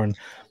anymore. And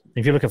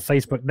if you look at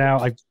Facebook now,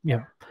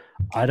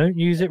 I don't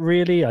use it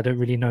really. I don't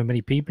really know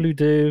many people who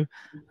do.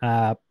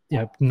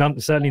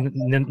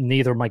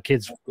 Neither of my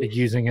kids are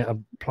using it. I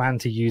plan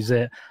to use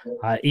it.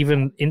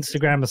 Even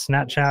Instagram or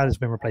Snapchat has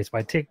been replaced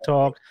by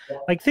TikTok.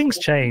 Like things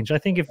change. I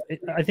think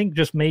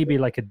just maybe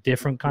like a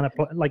different kind of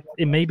like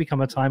it may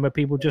become a time where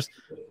people just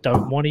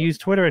don't want to use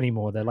Twitter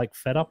anymore. They're like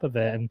fed up of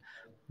it, and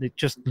it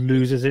just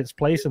loses its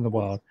place in the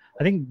world.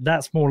 I think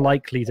that's more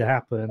likely to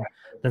happen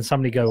than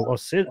somebody go, "Oh,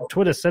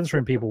 Twitter's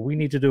censoring people. We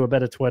need to do a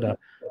better Twitter."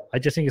 I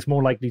just think it's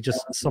more likely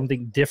just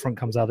something different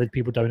comes out that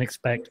people don't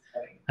expect,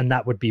 and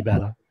that would be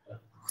better.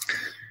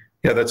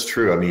 Yeah, that's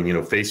true. I mean,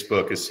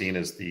 Facebook is seen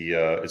as the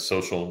as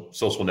social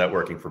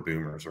networking for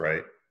boomers,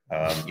 right?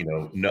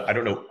 I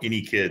don't know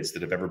any kids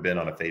that have ever been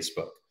on a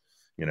Facebook.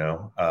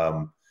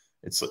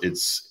 It's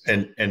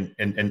and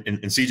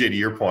CJ, to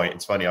your point,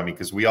 it's funny. I mean,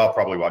 because we all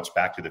probably watched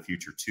Back to the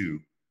Future 2,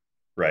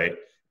 right?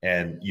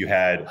 And you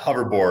had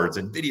hoverboards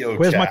and video.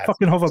 Where's chats. my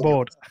fucking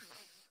hoverboard?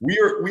 We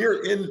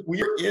are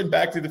in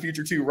Back to the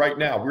Future 2 right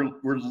now.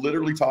 We're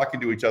literally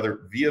talking to each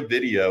other via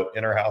video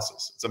in our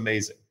houses. It's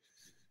amazing.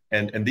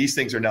 And these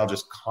things are now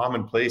just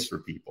commonplace for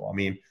people. I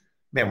mean,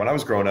 man, when I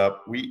was growing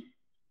up,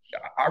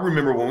 I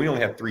remember when we only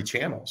had 3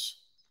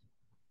 channels,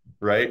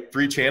 right?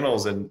 3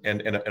 channels and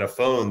a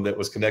phone that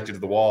was connected to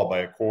the wall by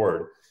a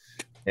cord.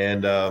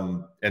 And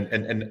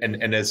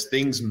as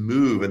things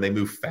move, and they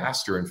move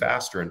faster and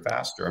faster and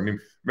faster. I mean,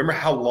 remember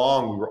how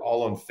long we were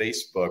all on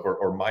Facebook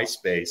or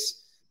MySpace,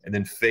 and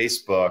then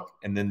Facebook,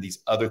 and then these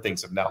other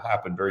things have now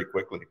happened very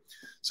quickly.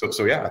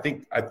 So yeah, I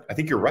think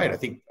you're right. I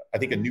think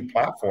a new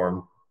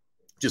platform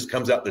just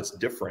comes out that's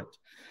different,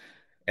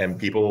 and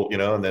people,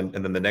 and then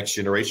the next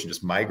generation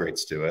just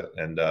migrates to it,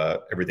 and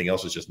everything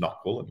else is just not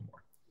cool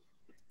anymore.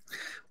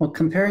 Well,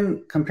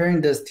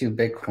 comparing this to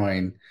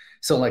Bitcoin,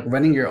 so like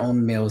running your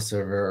own mail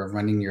server or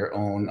running your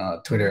own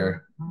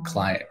Twitter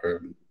client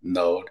or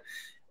node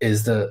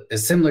is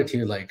similar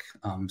to like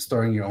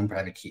storing your own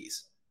private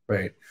keys,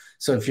 right?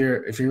 So if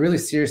you're really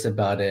serious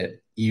about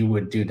it, you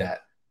would do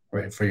that,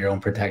 right, for your own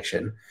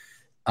protection.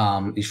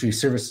 If you're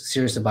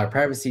serious about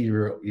privacy,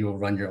 you will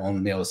run your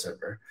own mail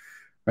server,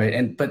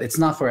 right? But it's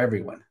not for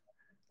everyone,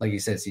 like you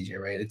said, CJ,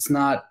 right? It's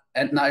not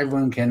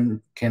everyone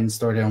can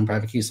store their own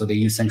private keys, so they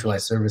use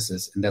centralized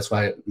services, and that's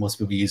why most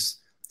people use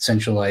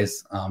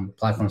centralized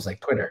platforms like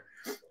Twitter,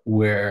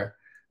 where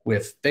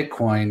with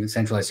Bitcoin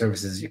centralized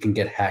services, you can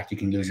get hacked, you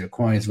can lose your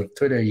coins. With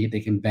Twitter, they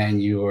can ban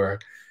you or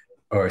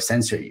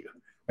censor you,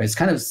 right? It's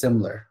kind of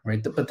similar,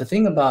 right? But the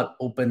thing about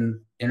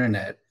open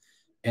internet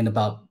and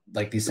about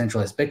like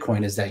decentralized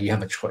Bitcoin is that you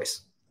have a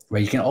choice,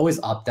 right? You can always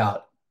opt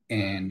out,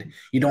 and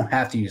you don't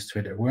have to use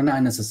Twitter. We're not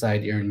in a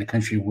society or in a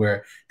country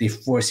where they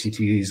force you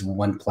to use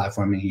one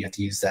platform and you have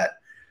to use that,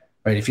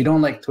 right? If you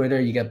don't like Twitter,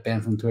 you get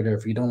banned from Twitter.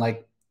 If you don't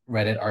like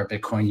Reddit or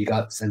Bitcoin, you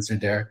got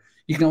censored there.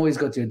 You can always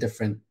go to a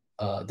different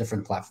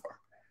platform,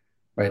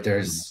 right?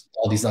 There's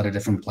all these other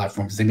different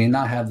platforms. They may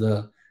not have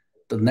the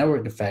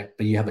network effect,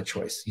 but you have a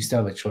choice. You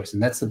still have a choice,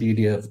 and that's the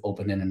beauty of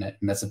open internet,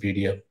 and that's the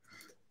beauty of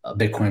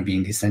Bitcoin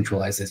being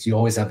decentralized. Is you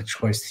always have a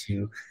choice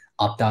to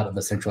opt out of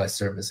a centralized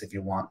service if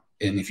you want,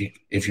 and if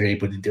you're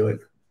able to do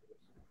it.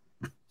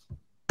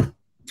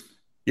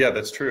 Yeah,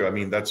 that's true. I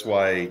mean, that's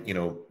why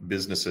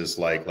businesses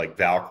like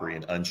Valkyrie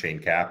and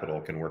Unchained Capital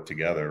can work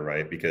together,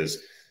 right? Because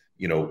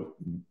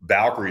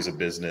Valkyrie is a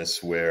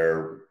business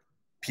where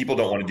people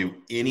don't want to do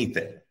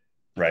anything,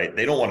 right?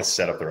 They don't want to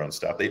set up their own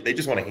stuff. They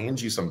just want to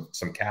hand you some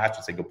cash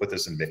and say, go put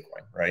this in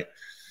Bitcoin, right?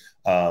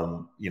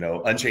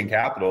 Unchained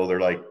Capital, they're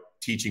like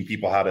teaching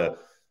people how to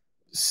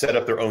set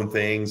up their own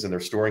things, and they're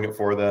storing it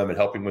for them and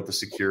helping with the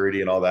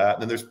security and all that.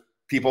 And then there's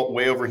people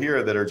way over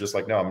here that are just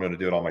like, no, I'm going to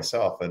do it all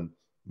myself.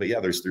 But yeah,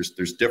 there's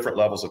different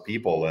levels of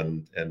people,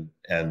 and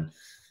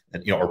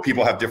or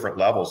people have different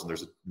levels,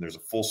 and there's a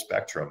full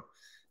spectrum.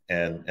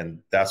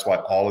 And that's why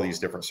all of these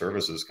different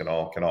services can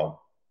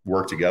all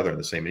work together in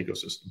the same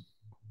ecosystem.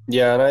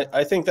 Yeah, and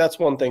I think that's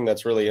one thing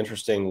that's really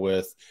interesting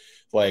with,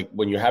 like,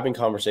 when you're having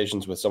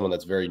conversations with someone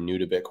that's very new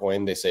to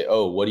Bitcoin, they say,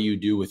 oh, what do you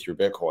do with your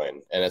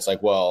Bitcoin? And it's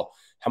like, well,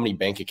 how many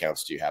bank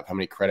accounts do you have? How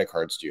many credit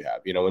cards do you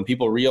have? When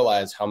people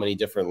realize how many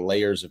different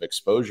layers of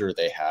exposure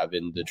they have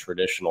in the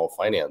traditional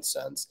finance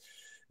sense,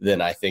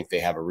 then I think they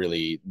have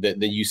that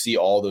you see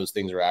all those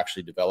things are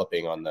actually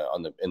developing in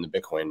the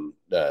Bitcoin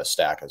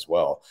stack as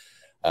well.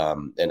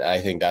 And I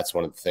think that's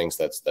one of the things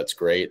that's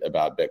great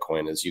about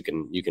Bitcoin is you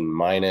can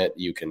mine it,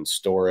 you can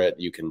store it,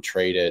 you can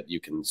trade it, you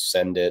can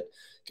send it,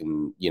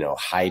 you can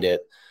hide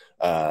it.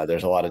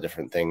 There's a lot of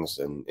different things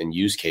and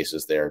use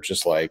cases there,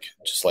 just like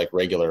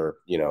regular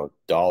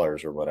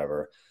dollars or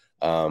whatever.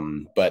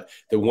 But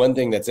the one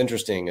thing that's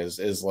interesting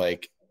is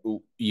like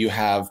you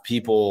have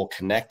people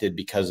connected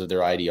because of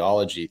their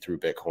ideology through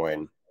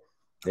Bitcoin.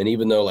 And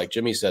even though, like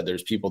Jimmy said,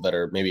 there's people that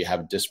are maybe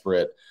have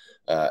disparate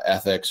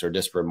ethics or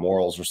disparate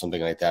morals or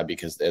something like that,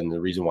 and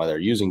the reason why they're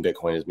using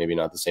Bitcoin is maybe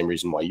not the same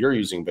reason why you're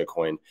using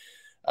Bitcoin.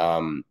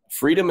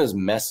 Freedom is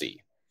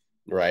messy.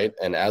 right?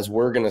 And as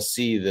we're going to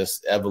see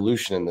this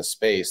evolution in the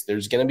space,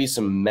 there's going to be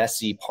some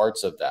messy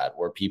parts of that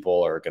where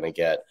people are going to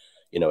get,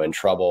 in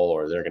trouble,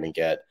 or they're going to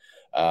get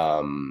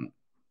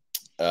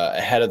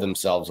ahead of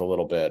themselves a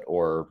little bit,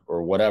 or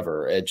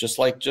whatever. It just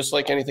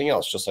like anything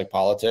else, just like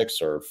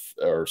politics or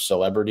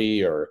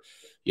celebrity or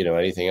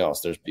anything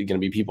else. There's going to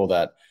be people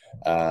that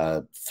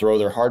throw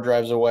their hard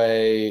drives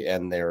away,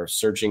 and they're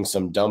searching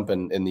some dump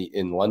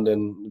in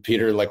London.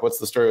 Peter, like, what's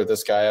the story with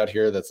this guy out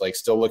here that's like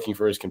still looking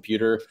for his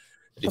computer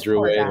that he threw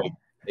away? Like,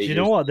 you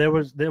know what? There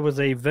was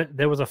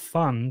a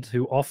fund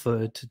who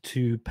offered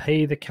to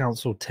pay the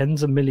council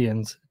tens of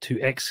millions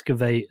to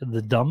excavate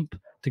the dump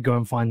to go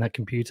and find that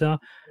computer.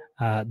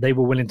 They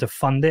were willing to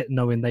fund it,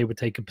 knowing they would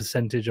take a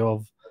percentage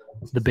of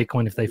the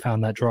Bitcoin if they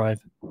found that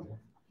drive.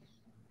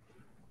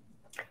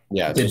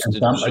 Yeah,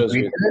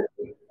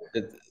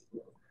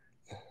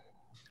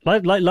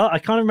 I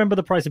can't remember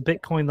the price of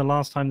Bitcoin the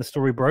last time the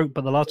story broke,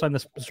 but the last time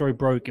the story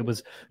broke, it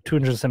was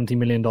 $270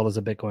 million of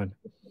Bitcoin.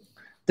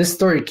 This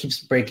story keeps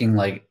breaking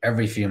like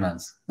every few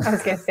months. I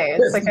was gonna say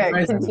it's like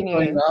a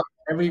continuing.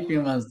 Every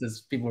few months,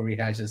 this people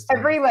rehash this story.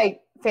 Every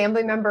like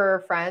family member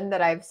or friend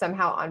that I've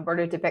somehow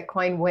onboarded to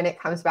Bitcoin, when it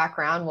comes back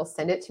around, will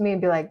send it to me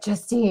and be like,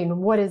 Justine,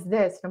 what is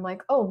this? And I'm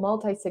like, oh,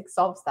 multi-sig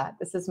solves that.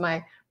 This is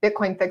my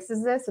Bitcoin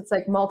fixes this. It's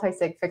like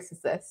multi-sig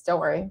fixes this. Don't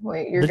worry.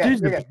 Wait, you're good.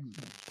 You're good.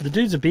 The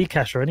dude's a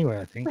Bcasher anyway,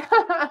 I think.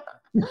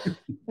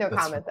 No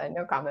comment then.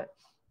 No comment.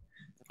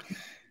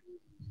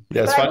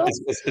 Yeah,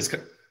 it's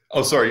fun.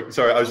 Oh, sorry. I was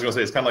going to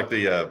say, it's kind of like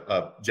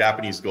the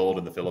Japanese gold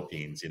in the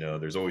Philippines.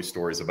 There's always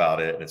stories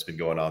about it, and it's been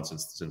going on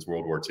since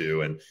World War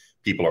II. And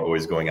people are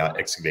always going out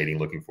excavating,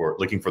 looking for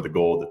the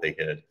gold that they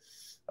hid.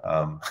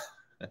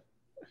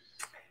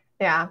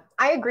 Yeah,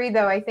 I agree.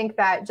 Though I think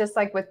that just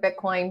like with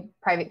Bitcoin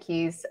private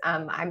keys,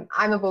 I'm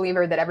a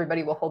believer that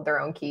everybody will hold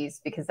their own keys,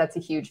 because that's a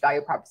huge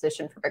value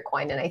proposition for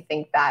Bitcoin, and I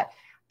think that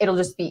it'll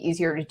just be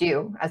easier to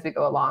do as we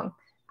go along.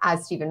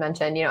 As Stephen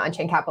mentioned,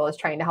 Unchained Capital is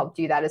trying to help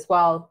do that as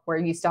well, where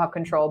you still have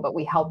control, but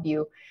we help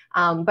you.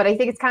 But I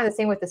think it's kind of the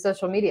same with the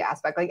social media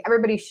aspect. Like,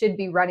 everybody should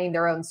be running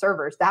their own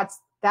servers. That's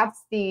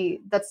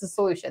the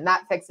solution.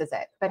 That fixes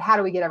it. But how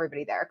do we get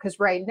everybody there? Because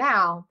right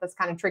now, that's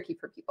kind of tricky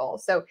for people.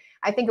 So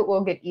I think it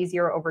will get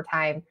easier over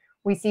time.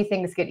 We see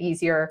things get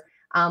easier.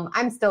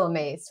 I'm still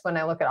amazed when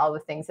I look at all the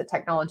things that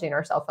technology and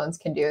our cell phones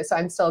can do. So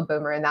I'm still a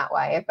boomer in that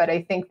way. But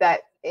I think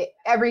that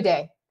every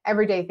day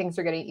things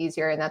are getting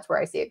easier, and that's where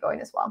I see it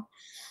going as well.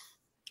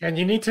 And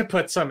you need to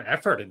put some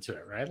effort into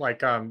it, right?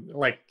 Like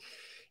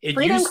it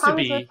freedom used to comes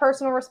be with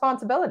personal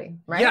responsibility,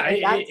 right?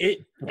 Yeah,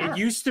 it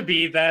used to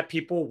be that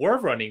people were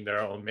running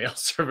their own mail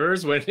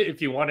servers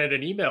if you wanted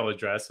an email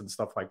address and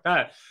stuff like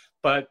that.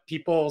 But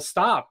people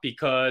stopped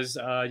because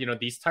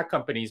these tech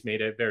companies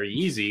made it very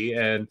easy,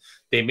 and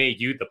they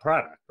made you the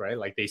product, right?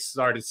 Like, they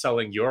started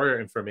selling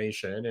your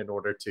information in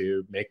order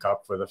to make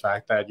up for the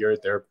fact that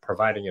they're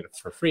providing it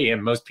for free.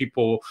 And most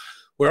people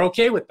were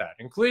okay with that,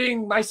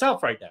 including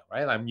myself right now,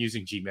 right? I'm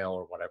using Gmail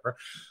or whatever.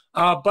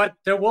 But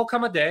there will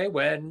come a day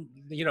when,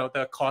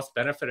 the cost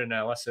benefit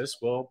analysis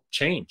will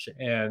change.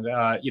 And,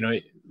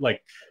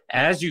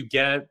 as you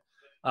get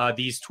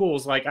these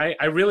tools, like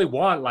I really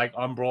want like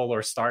Umbrel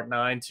or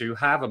Start9 to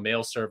have a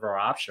mail server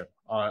option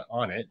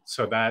on it,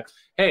 so that,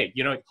 hey,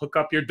 hook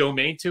up your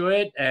domain to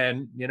it,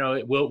 and,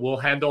 we'll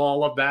handle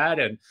all of that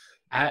and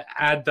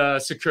add the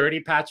security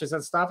patches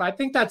and stuff. I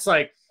think that's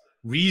like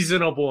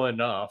reasonable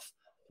enough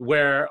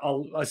where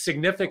a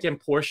significant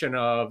portion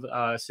of,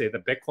 say, the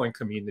Bitcoin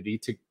community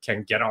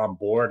can get on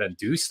board and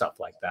do stuff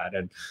like that.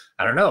 And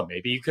I don't know,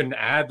 maybe you can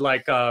add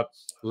like a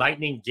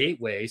Lightning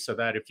gateway, so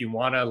that if you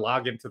want to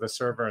log into the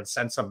server and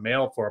send some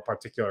mail for a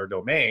particular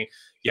domain,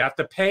 you have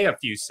to pay a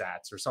few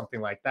sats or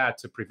something like that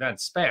to prevent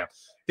spam.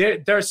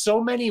 There are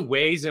so many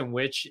ways in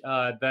which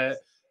the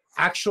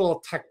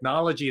actual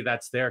technology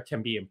that's there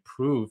can be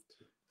improved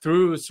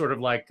through sort of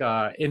like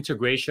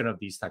integration of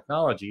these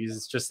technologies.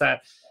 It's just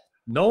that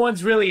no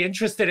one's really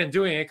interested in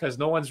doing it because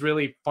no one's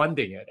really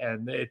funding it.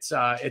 And it's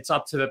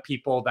up to the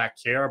people that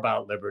care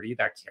about liberty,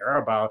 that care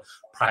about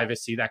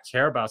privacy, that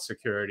care about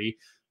security,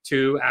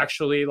 to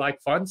actually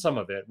like fund some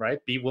of it,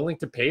 right? Be willing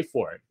to pay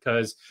for it.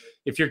 Because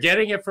if you're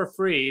getting it for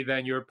free,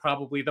 then you're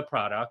probably the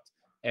product.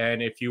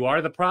 And if you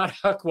are the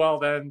product, well,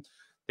 then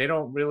they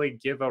don't really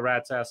give a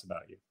rat's ass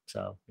about you.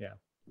 So, yeah.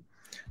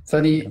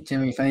 Funny,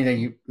 Jimmy, funny that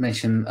you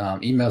mentioned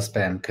email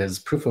spam, because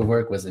proof of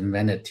work was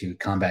invented to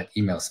combat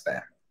email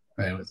spam.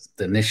 Right?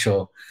 The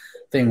initial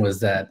thing was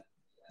that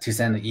to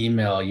send an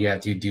email, you have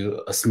to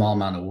do a small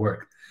amount of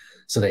work,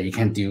 so that you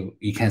can't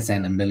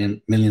send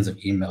millions of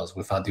emails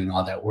without doing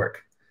all that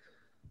work.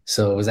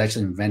 So it was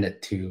actually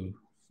invented to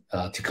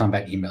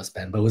combat email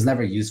spam, but it was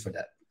never used for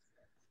that.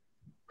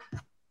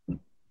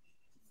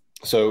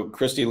 So,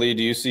 Kristy-Leigh,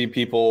 do you see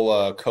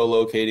people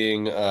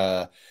co-locating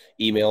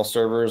email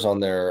servers on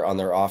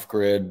their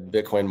off-grid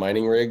Bitcoin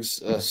mining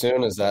rigs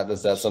soon? Is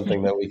that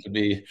something that we could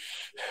be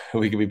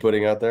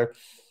putting out there?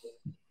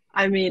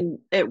 I mean,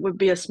 it would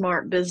be a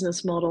smart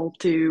business model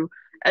to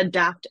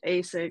adapt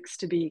ASICs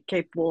to be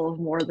capable of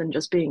more than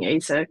just being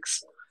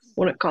ASICs.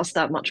 Wouldn't cost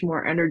that much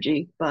more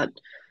energy, but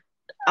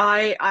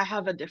I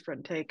have a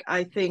different take.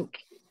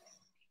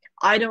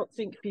 I don't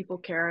think people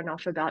care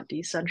enough about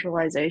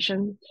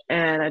decentralization,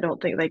 and I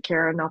don't think they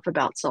care enough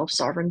about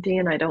self-sovereignty,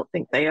 and I don't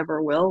think they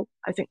ever will.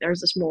 I think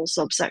there's a small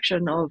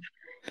subsection of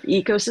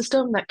the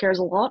ecosystem that cares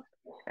a lot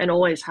and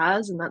always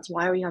has, and that's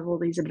why we have all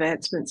these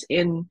advancements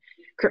in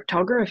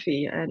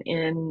cryptography and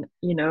in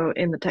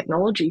the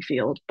technology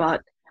field,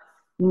 but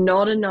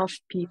not enough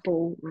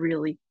people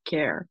really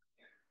care.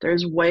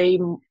 There's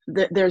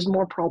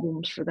more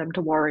problems for them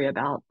to worry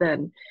about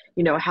than,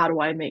 how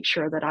do I make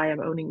sure that I am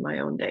owning my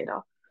own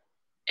data?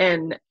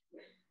 And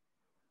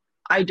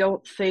I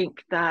don't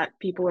think that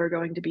people are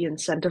going to be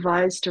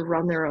incentivized to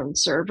run their own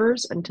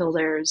servers until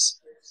there's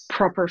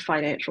proper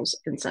financial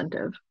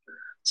incentive.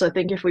 So I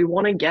think if we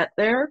want to get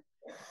there,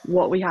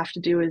 what we have to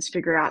do is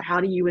figure out, how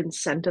do you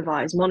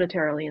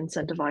monetarily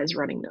incentivize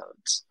running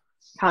nodes?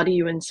 How do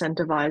you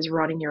incentivize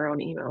running your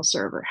own email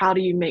server? How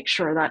do you make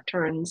sure that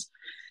turns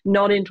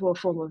not into a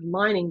form of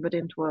mining, but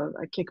into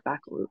a kickback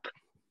loop?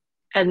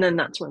 And then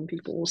that's when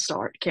people will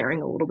start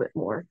caring a little bit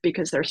more,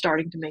 because they're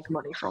starting to make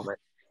money from it.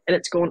 And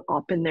it's going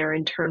up in their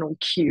internal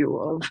queue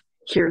of,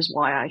 here's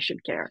why I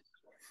should care.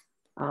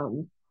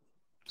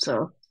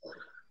 So,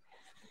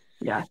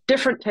 yeah,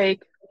 different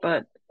take,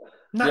 but...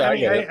 No,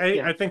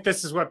 Yeah, I think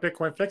this is what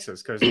Bitcoin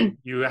fixes, because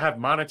you have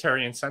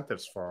monetary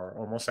incentives for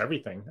almost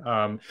everything.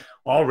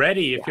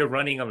 Already, if you're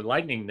running a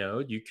Lightning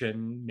node, you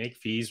can make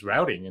fees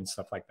routing and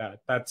stuff like that.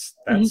 That's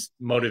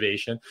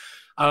motivation.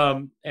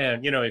 And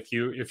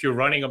if you're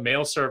running a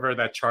mail server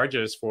that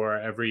charges for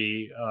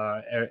every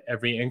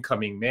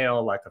incoming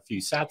mail, like a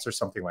few sats or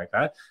something like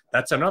that,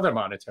 that's another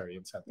monetary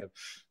incentive.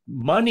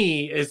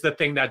 Money is the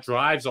thing that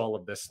drives all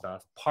of this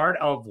stuff. Part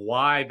of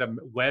why the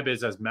web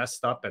is as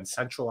messed up and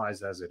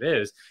centralized as it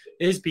is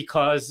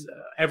because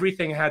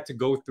everything had to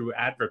go through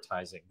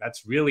advertising.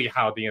 That's really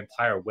how the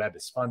entire web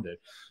is funded.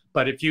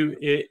 But if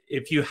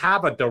you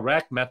have a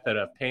direct method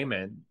of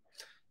payment,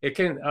 it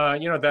can,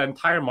 the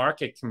entire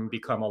market can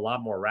become a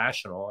lot more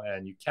rational,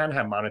 and you can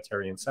have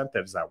monetary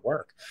incentives that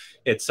work.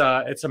 It's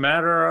a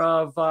matter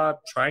of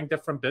trying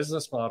different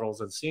business models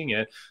and seeing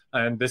it.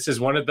 And this is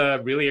one of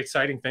the really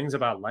exciting things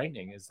about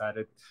Lightning, is that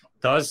it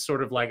does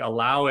sort of like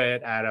allow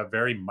it at a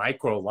very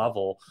micro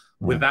level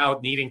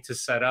without needing to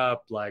set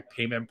up like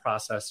payment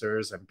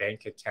processors and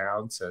bank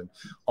accounts and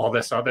all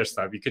this other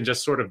stuff. You can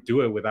just sort of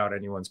do it without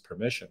anyone's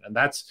permission. And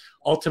that's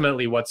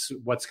ultimately what's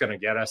going to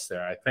get us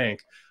there, I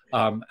think.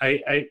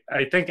 I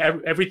think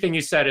everything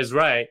you said is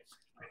right,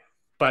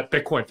 but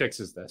Bitcoin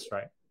fixes this,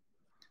 right?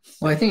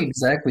 Well, I think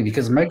exactly,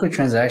 because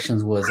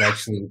microtransactions was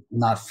actually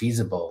not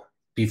feasible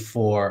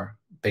before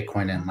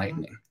Bitcoin and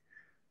Lightning,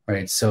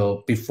 right?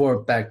 So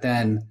back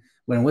then,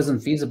 when it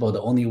wasn't feasible,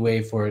 the only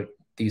way for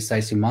these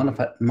sites to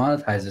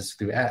monetize is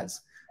through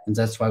ads. And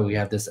that's why we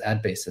have this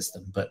ad-based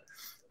system. But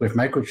with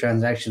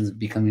microtransactions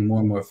becoming more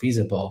and more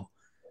feasible,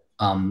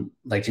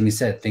 like Jimmy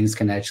said, things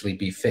can actually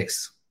be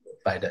fixed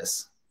by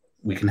this.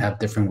 We can have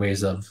different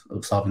ways of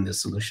solving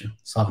this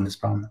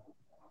problem.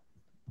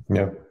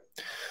 Yeah.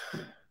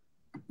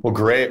 Well,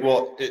 great.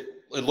 Well, it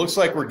looks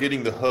like we're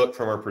getting the hook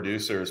from our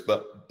producers,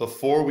 but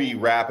before we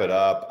wrap it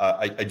up,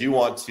 I do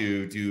want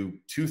to do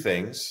two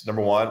things.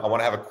 Number one, I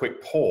want to have a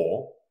quick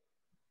poll.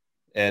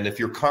 And if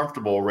you're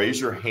comfortable, raise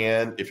your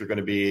hand if you're going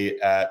to be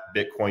at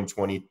Bitcoin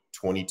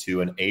 2022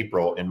 in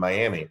April in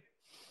Miami.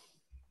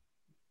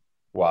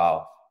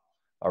 Wow.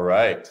 All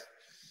right.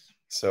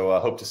 So I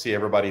hope to see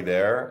everybody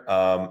there.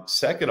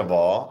 Second of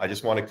all, I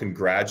just want to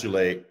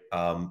congratulate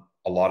a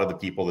lot of the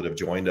people that have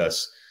joined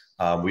us.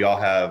 We all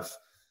have,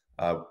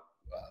 a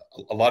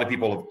lot of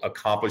people have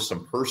accomplished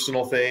some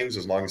personal things,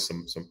 as long as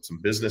some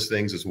business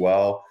things as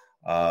well.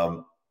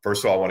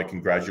 First of all, I want to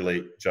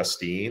congratulate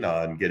Justine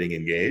on getting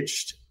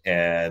engaged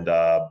and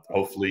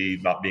hopefully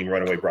not being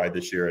runaway bride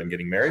this year and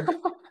getting married.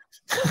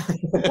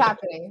 It's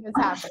happening. It's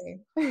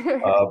happening.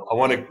 I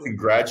want to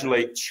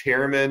congratulate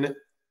Chairman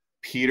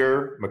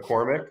Peter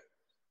McCormack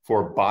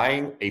for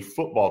buying a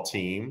football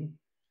team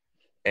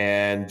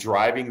and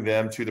driving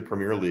them to the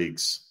Premier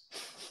Leagues.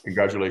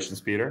 Congratulations,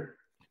 Peter.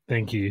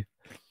 Thank you.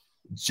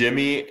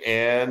 Jimmy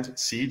and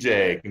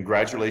CJ,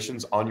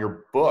 congratulations on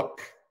your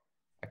book.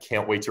 I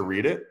can't wait to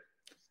read it.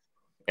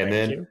 And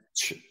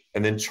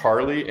then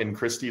Charlie and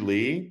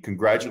Kristy-Leigh,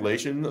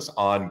 congratulations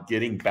on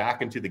getting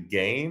back into the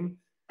game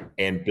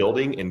and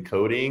building and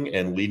coding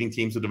and leading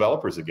teams of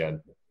developers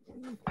again.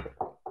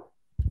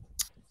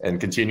 And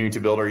continuing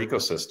to build our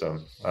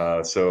ecosystem.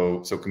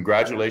 So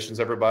congratulations,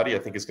 everybody. I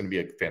think it's going to be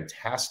a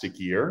fantastic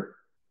year.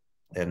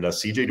 And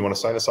CJ, do you want to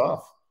sign us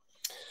off?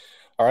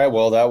 All right.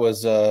 Well, that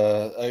was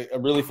a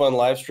really fun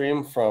live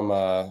stream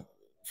from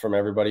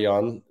everybody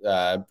on.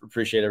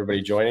 Appreciate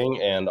everybody joining,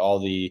 and all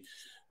the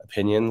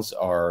opinions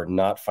are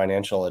not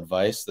financial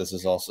advice. This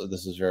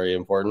is very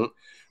important.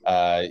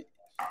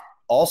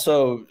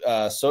 Also,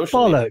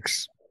 socially.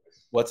 Bollocks.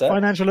 What's that?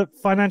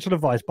 Financial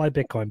advice by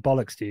Bitcoin.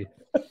 Bollocks to you.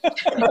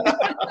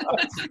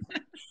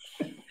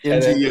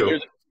 Into you.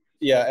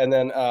 Yeah, and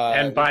then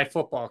and by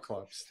football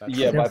clubs. By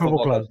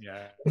football clubs.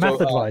 Yeah.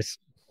 Math advice.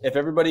 if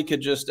everybody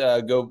could just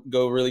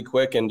go really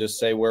quick and just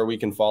say where we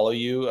can follow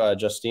you,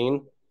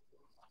 Justine.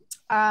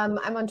 I'm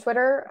on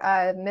Twitter,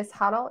 Miss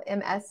Hodl,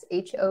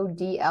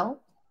 MSHODL.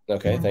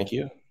 Okay, thank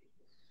you.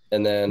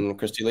 And then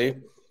Kristy-Leigh.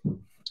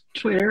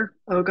 Twitter,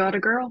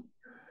 OhGodAGirl.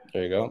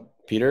 There you go.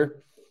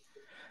 Peter.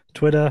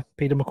 Twitter,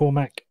 Peter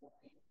McCormack.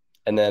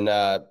 And then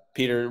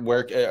Peter,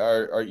 where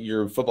are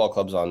your football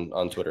clubs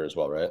on Twitter as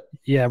well, right?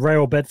 Yeah,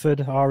 Real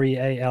Bedford,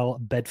 REAL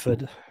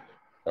Bedford.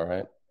 All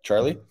right.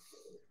 Charlie?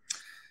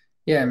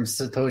 Yeah, I'm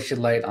Satoshi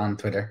Light on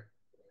Twitter.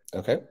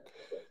 Okay.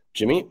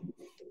 Jimmy?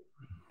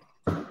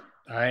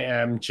 I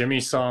am Jimmy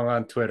Song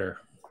on Twitter.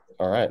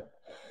 All right.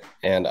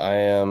 And I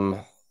am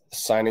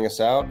signing us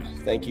out.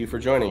 Thank you for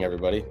joining,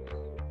 everybody.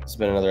 This has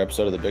been another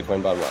episode of the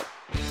Bitcoin Bottom Line.